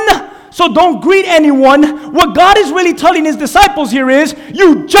anyone. So don't greet anyone. What God is really telling his disciples here is,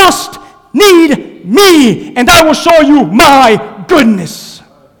 you just need me, and I will show you my goodness.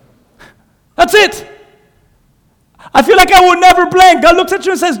 That's it. I feel like I will never blank. God looks at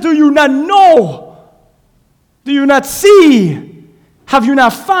you and says, do you not know? Do you not see? Have you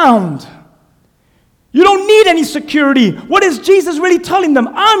not found? You don't need any security. What is Jesus really telling them?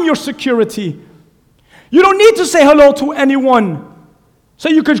 I'm your security. You don't need to say hello to anyone so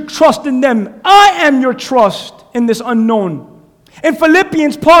you could trust in them. I am your trust in this unknown. In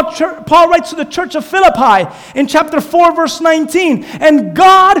Philippians, Paul writes to the church of Philippi in chapter 4, verse 19, and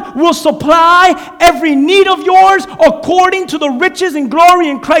God will supply every need of yours according to the riches and glory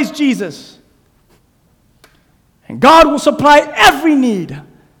in Christ Jesus. And God will supply every need.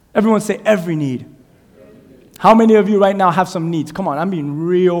 Everyone say every need. How many of you right now have some needs? Come on, I'm being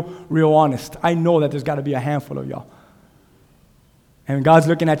real honest. I know that there's got to be a handful of y'all. And God's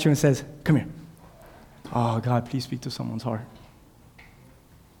looking at you and says, come here. Oh, God, please speak to someone's heart.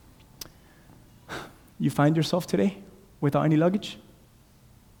 You find yourself today without any luggage?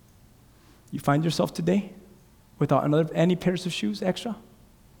 You find yourself today without any pairs of shoes extra?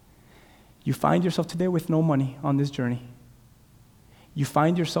 You find yourself today with no money on this journey. You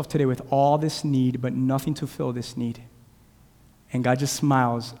find yourself today with all this need, but nothing to fill this need. And God just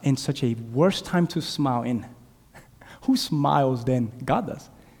smiles in such a worst time to smile in. Who smiles then? God does.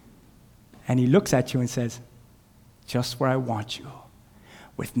 And he looks at you and says, just where I want you,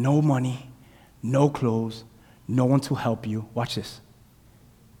 with no money, no clothes, no one to help you. Watch this.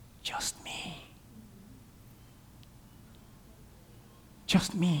 Just me.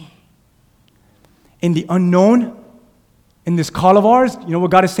 Just me. In the unknown, in this call of ours, you know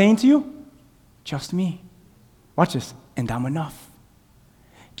what God is saying to you? Just me. Watch this. And I'm enough.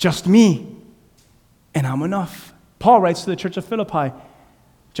 Just me. And I'm enough. Paul writes to the church of Philippi,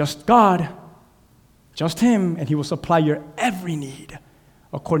 just God, just him, and he will supply your every need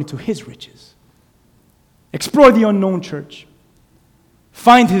according to his riches. Explore the unknown, church.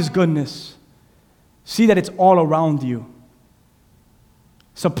 Find his goodness. See that it's all around you,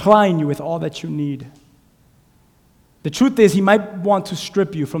 supplying you with all that you need. The truth is, he might want to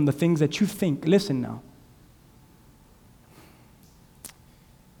strip you from the things that you think. Listen now.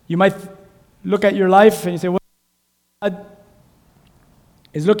 You might look at your life and you say, well, God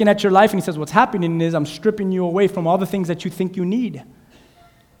is looking at your life and he says, what's happening is I'm stripping you away from all the things that you think you need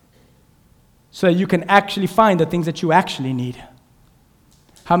so that you can actually find the things that you actually need.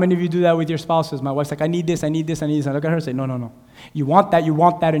 How many of you do that with your spouses? My wife's like, I need this, I need this, I need this. I look at her and say, no. You want that,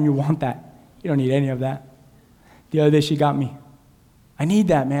 and you want that. You don't need any of that. The other day she got me. I need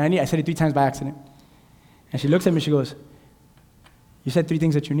that, man. I said it 3 times by accident. And she looks at me and she goes, you said 3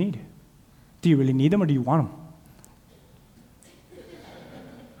 things that you need. Do you really need them or do you want them?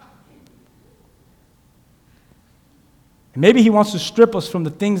 And maybe he wants to strip us from the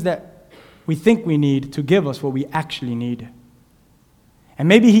things that we think we need to give us what we actually need. And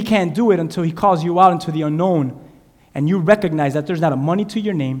maybe he can't do it until he calls you out into the unknown and you recognize that there's not a money to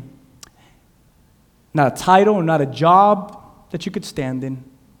your name, not a title or not a job that you could stand in,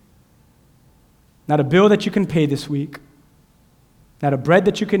 not a bill that you can pay this week, not a bread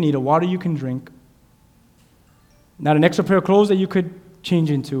that you can eat, a water you can drink, not an extra pair of clothes that you could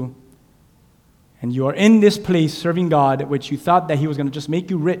change into. And you are in this place serving God, which you thought that he was going to just make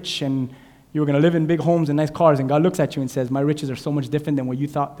you rich and you were going to live in big homes and nice cars. And God looks at you and says, my riches are so much different than what you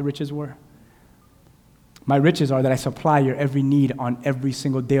thought the riches were. My riches are that I supply your every need on every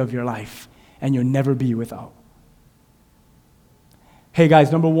single day of your life, and you'll never be without. Hey guys,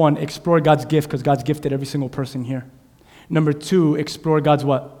 number 1, explore God's gift because God's gifted every single person here. Number 2, explore God's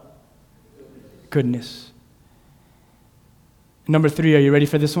what? Goodness. Number 3, are you ready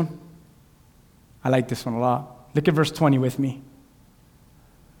for this one? I like this one a lot. Look at verse 20 with me.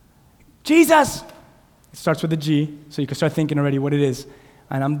 Jesus! It starts with a G, so you can start thinking already what it is.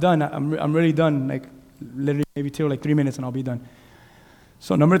 And I'm done. I'm really done. Like, literally, maybe till like 3 minutes and I'll be done.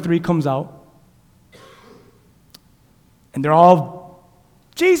 So number 3 comes out. And they're all,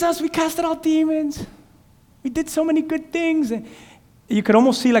 Jesus, we casted out demons. We did so many good things. And you could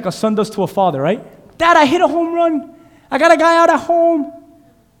almost see like a son does to a father, right? Dad, I hit a home run. I got a guy out at home.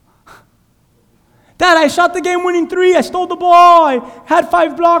 Dad, I shot the game-winning 3. I stole the ball. I had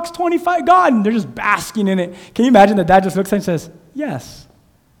 5 blocks, 25. God, and they're just basking in it. Can you imagine the dad just looks at him and says, yes.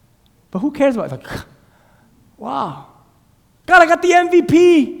 But who cares about it? Like, wow. God, I got the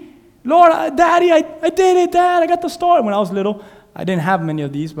MVP. Lord, Daddy, I did it, Dad. I got the star. When I was little, I didn't have many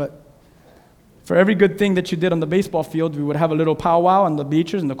of these, but for every good thing that you did on the baseball field, we would have a little powwow on the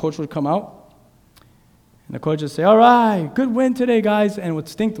bleachers, and the coach would come out. And the coach would say, all right, good win today, guys. And what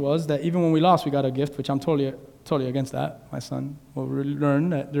stinked was that even when we lost, we got a gift, which I'm totally against that. My son will really learn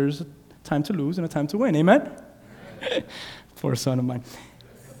that there's a time to lose and a time to win. Amen? Poor son of mine.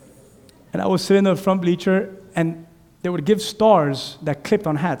 And I was sitting in the front bleacher, and they would give stars that clipped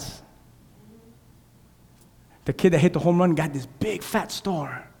on hats. The kid that hit the home run got this big, fat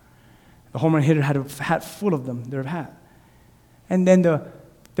star. The home run hitter had a hat full of them, their hat. And then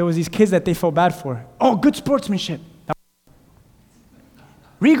there was these kids that they felt bad for. Oh, good sportsmanship.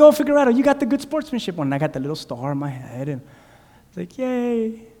 Rigo Figueroa, you got the good sportsmanship one. And I got the little star on my head. And I was like,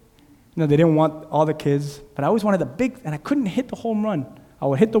 yay. They didn't want all the kids. But I always wanted the big, and I couldn't hit the home run. I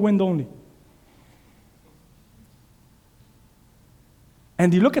would hit the wind only.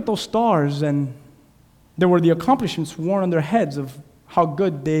 And you look at those stars, and there were the accomplishments worn on their heads of how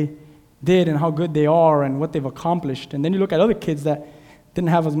good they did and how good they are and what they've accomplished. And then you look at other kids that didn't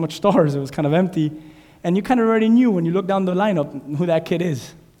have as much stars. It was kind of empty. And you kind of already knew when you look down the lineup who that kid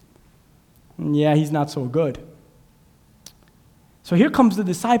is. And yeah, he's not so good. So So here comes the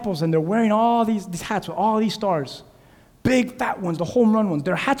disciples, and they're wearing all these hats with all these stars. Big, fat ones, the home run ones.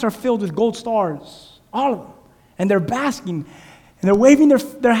 Their hats are filled with gold stars, all of them. And they're basking, and they're waving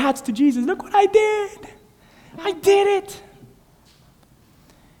their hats to Jesus. Look what I did. I did it.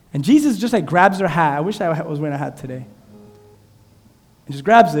 And Jesus just like grabs their hat. I wish I was wearing a hat today. And just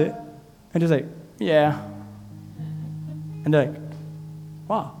grabs it, and just like, yeah. And they're like,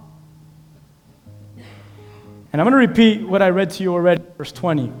 wow. And I'm going to repeat what I read to you already, verse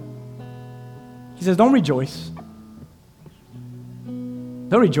 20. He says, don't rejoice.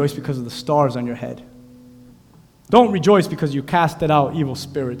 Don't rejoice because of the stars on your head. Don't rejoice because you casted out evil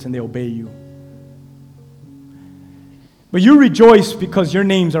spirits and they obey you. But you rejoice because your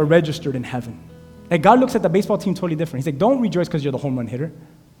names are registered in heaven. Like God looks at the baseball team totally different. He's like, don't rejoice because you're the home run hitter.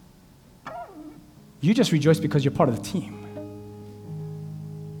 You just rejoice because you're part of the team.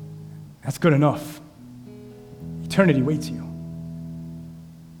 That's good enough. Eternity waits you.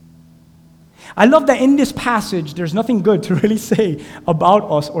 I love that in this passage, there's nothing good to really say about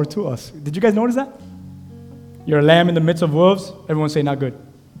us or to us. Did you guys notice that? You're a lamb in the midst of wolves. Everyone say, not good.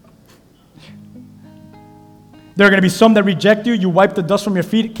 There are going to be some that reject you. You wipe the dust from your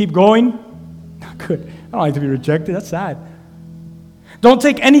feet, keep going. Not good. I don't like to be rejected. That's sad. Don't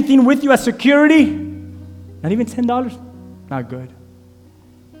take anything with you as security. Not even $10. Not good.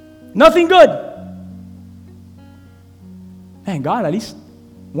 Nothing good. Man, God, at least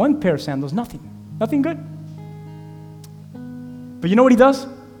one pair of sandals, nothing. Nothing good. But you know what he does?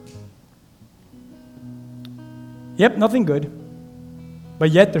 Yep, nothing good.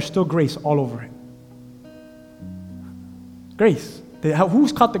 But yet there's still grace all over it. Grace.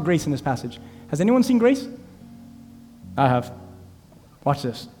 Who's caught the grace in this passage? Has anyone seen grace? I have. Watch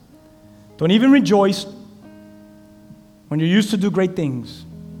this. Don't even rejoice when you're used to do great things.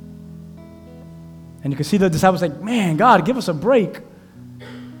 And you can see the disciples like, man, God, give us a break.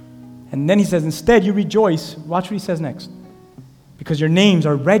 And then he says, instead you rejoice. Watch what he says next. Because your names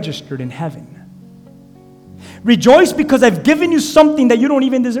are registered in heaven. Rejoice because I've given you something that you don't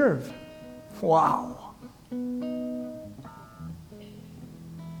even deserve. Wow.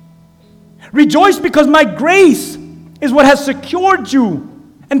 Rejoice because my grace is what has secured you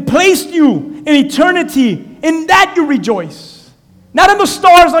and placed you in eternity. In that you rejoice. Not in the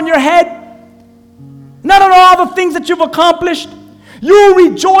stars on your head. Not on all the things that you've accomplished. You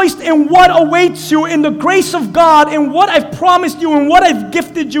rejoiced in what awaits you, in the grace of God, in what I've promised you, and what I've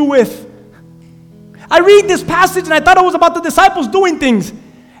gifted you with. I read this passage and I thought it was about the disciples doing things.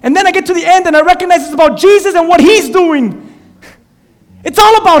 And then I get to the end and I recognize it's about Jesus and what he's doing. It's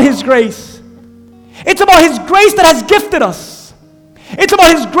all about his grace. It's about his grace that has gifted us. It's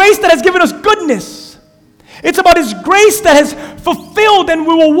about his grace that has given us goodness. It's about his grace that has fulfilled and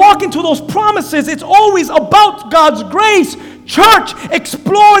we will walk into those promises. It's always about God's grace. Church,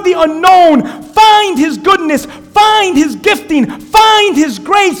 explore the unknown. Find his goodness. Find his gifting. Find his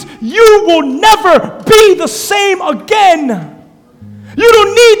grace. You will never be the same again. You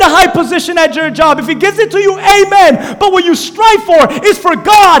don't need the high position at your job. If he gives it to you, amen. But what you strive for is for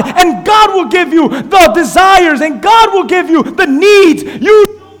God, and God will give you the desires, and God will give you the needs. You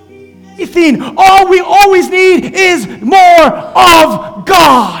don't need anything. All we always need is more of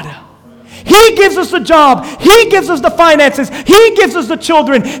God. He gives us the job. He gives us the finances. He gives us the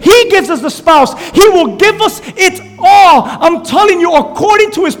children. He gives us the spouse. He will give us it all. I'm telling you,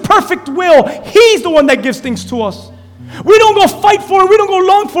 according to his perfect will, he's the one that gives things to us. We don't go fight for it. We don't go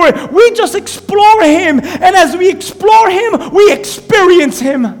long for it. We just explore him. And as we explore him, we experience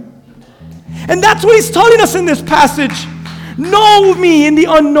him. And that's what he's telling us in this passage. Know me in the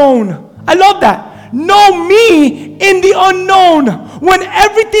unknown. I love that. Know me in the unknown. When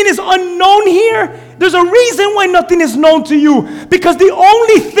everything is unknown here, there's a reason why nothing is known to you. Because the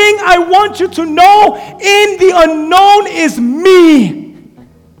only thing I want you to know in the unknown is me.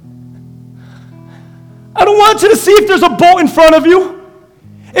 I don't want you to see if there's a boat in front of you,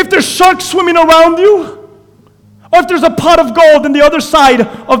 if there's sharks swimming around you, or if there's a pot of gold on the other side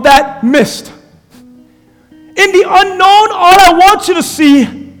of that mist. In the unknown, all I want you to see,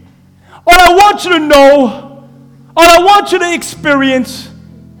 all I want you to know, all I want you to experience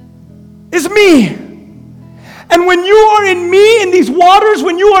is me. And when you are in me in these waters,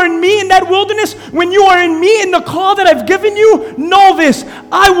 when you are in me in that wilderness, when you are in me in the call that I've given you, know this,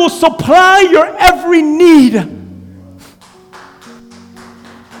 I will supply your every need.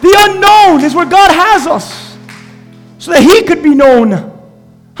 The unknown is where God has us, so that he could be known.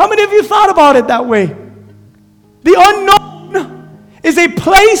 How many of you thought about it that way? The unknown is a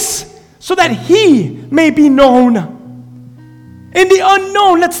place so that he may be known. In the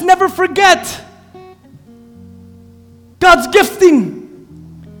unknown, let's never forget. God's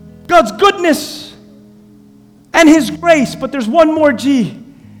gifting, God's goodness, and His grace. But there's one more G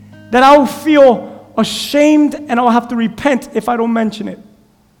that I will feel ashamed and I'll have to repent if I don't mention it.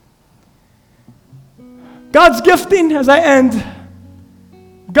 God's gifting, as I end,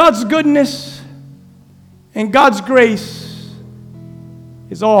 God's goodness, and God's grace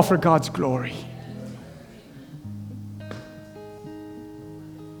is all for God's glory.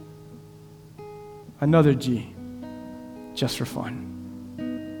 Another G, just for fun.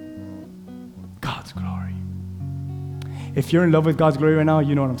 God's glory. If you're in love with God's glory right now,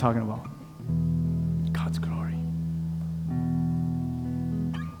 you know what I'm talking about. God's glory.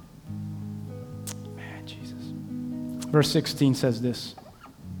 Man, Jesus. Verse 16 says this.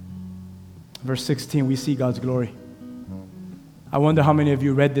 Verse 16, we see God's glory. I wonder how many of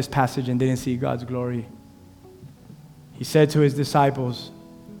you read this passage and didn't see God's glory. He said to His disciples,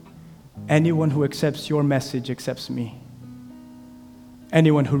 anyone who accepts your message accepts me.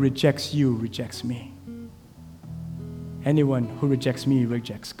 Anyone who rejects you rejects me. Anyone who rejects me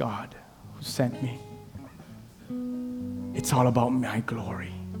rejects God who sent me. It's all about my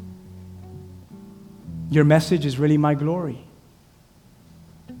glory. Your message is really my glory.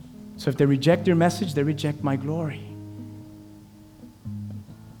 So if they reject your message, they reject my glory.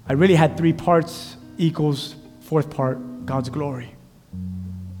 I really had 3 parts equals 4th part, God's glory.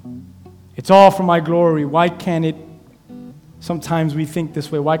 It's all for my glory. Why can't it, sometimes we think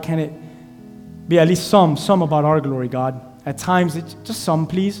this way, why can't it be at least some about our glory, God? At times, it's just some,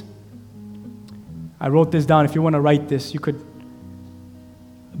 please. I wrote this down. If you want to write this, you could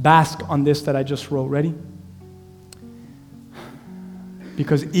bask on this that I just wrote. Ready?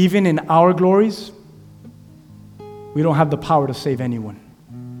 Because even in our glories, we don't have the power to save anyone.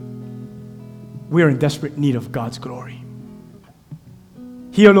 We are in desperate need of God's glory.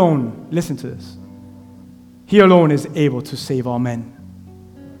 He alone, listen to this, He alone is able to save all men.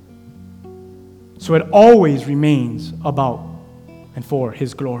 So it always remains about and for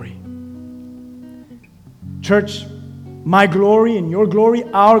His glory. Church, my glory and your glory,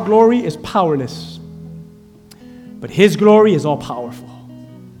 our glory is powerless. But His glory is all powerful.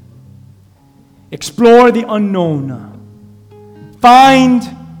 Explore the unknown. Find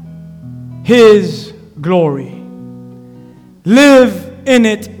His glory. Live in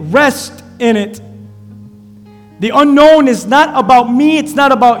it. Rest in it. The unknown is not about me. It's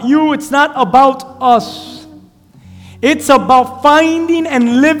not about you. It's not about us. It's about finding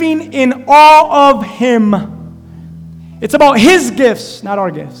and living in awe of Him. It's about His gifts, not our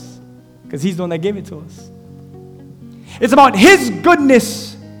gifts, because He's the one that gave it to us. It's about His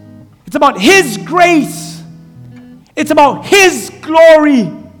goodness. It's about His grace. It's about His glory.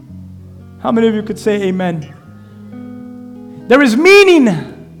 How many of you could say amen? There is meaning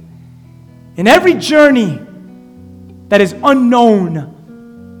in every journey that is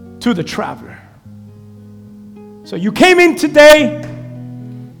unknown to the traveler. So you came in today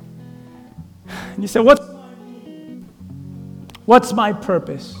and you said, what's my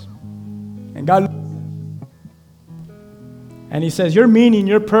purpose? And God, and He says, your meaning,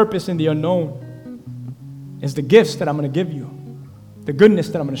 your purpose in the unknown is the gifts that I'm going to give you, the goodness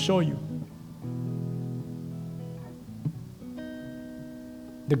that I'm going to show you,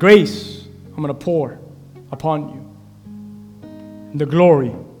 the grace I'm going to pour upon you, and the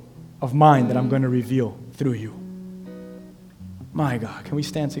glory of mine that I'm going to reveal through you. My God, can we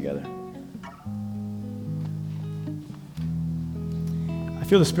stand together? I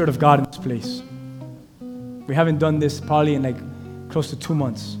feel the Spirit of God in this place. We haven't done this probably in like close to 2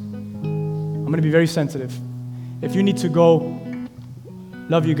 months. I'm going to be very sensitive. If you need to go,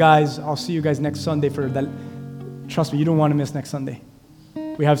 love you guys. I'll see you guys next Sunday for that. Trust me, you don't want to miss next Sunday.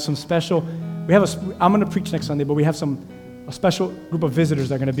 We have some special, I'm going to preach next Sunday, but we have a special group of visitors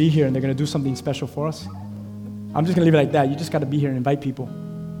that are going to be here and they're going to do something special for us. I'm just going to leave it like that. You just got to be here and invite people.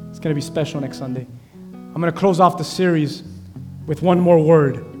 It's going to be special next Sunday. I'm going to close off the series with one more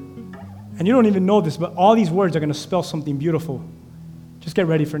word. And you don't even know this, but all these words are going to spell something beautiful. Just get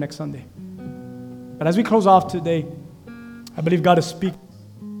ready for next Sunday. But as we close off today, I believe God is speaking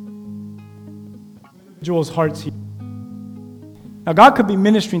to individuals' hearts here. Now, God could be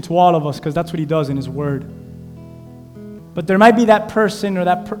ministering to all of us because that's what He does in His Word. But there might be that person or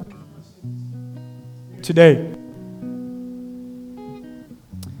that today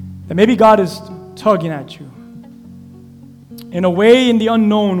that maybe God is tugging at you in a way in the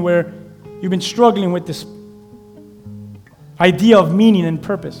unknown where you've been struggling with this idea of meaning and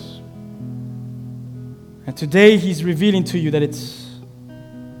purpose. And today He's revealing to you that it's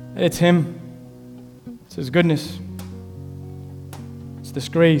Him. It's His goodness. It's this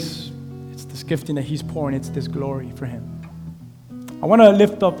grace. It's this gifting that He's pouring. It's this glory for Him. I want to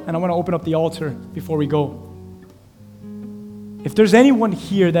lift up and I want to open up the altar before we go. If there's anyone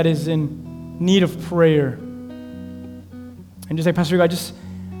here that is in need of prayer, and just say, Pastor Hugo, I just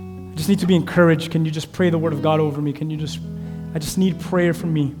need to be encouraged. Can you just pray the word of God over me? I just need prayer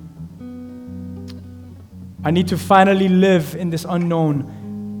from me. I need to finally live in this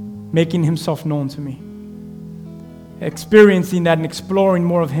unknown, making Himself known to me. Experiencing that and exploring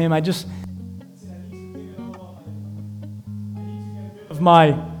more of Him. I need to get rid of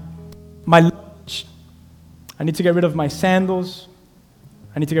my luggage. I need to get rid of my sandals.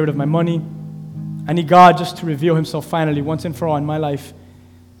 I need to get rid of my money. I need God just to reveal Himself finally, once and for all in my life,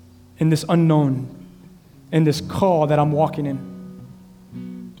 in this unknown, in this call that I'm walking in.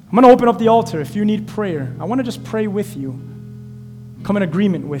 I'm going to open up the altar. If you need prayer, I want to just pray with you, come in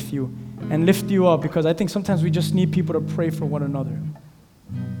agreement with you, and lift you up, because I think sometimes we just need people to pray for one another.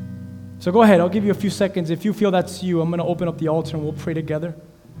 So go ahead, I'll give you a few seconds. If you feel that's you, I'm going to open up the altar and we'll pray together.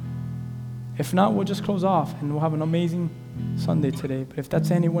 If not, we'll just close off and we'll have an amazing Sunday today. But if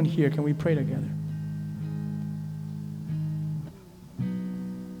that's anyone here, can we pray together?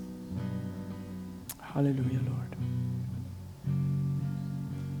 Hallelujah, Lord.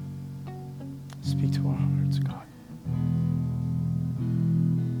 Speak to our hearts, God.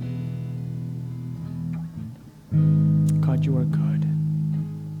 God, you are good.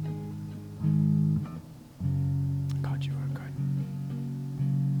 God, you are good.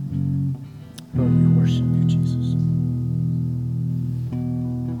 Lord, we worship you, Jesus.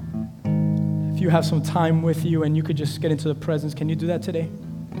 If you have some time with you and you could just get into the presence, can you do that today?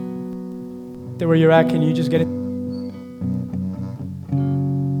 There where you're at, can you just get in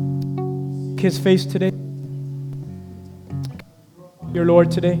His face today? Your Lord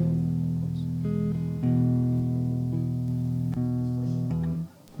today?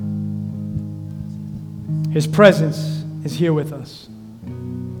 His presence is here with us.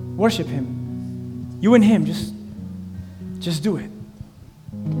 Worship Him. You and Him, just do it.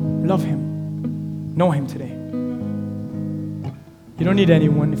 Love Him. Know Him today. You don't need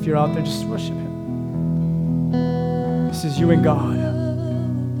anyone. If you're out there, just worship Him. This is you and God.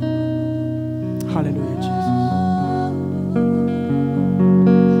 Hallelujah, Jesus.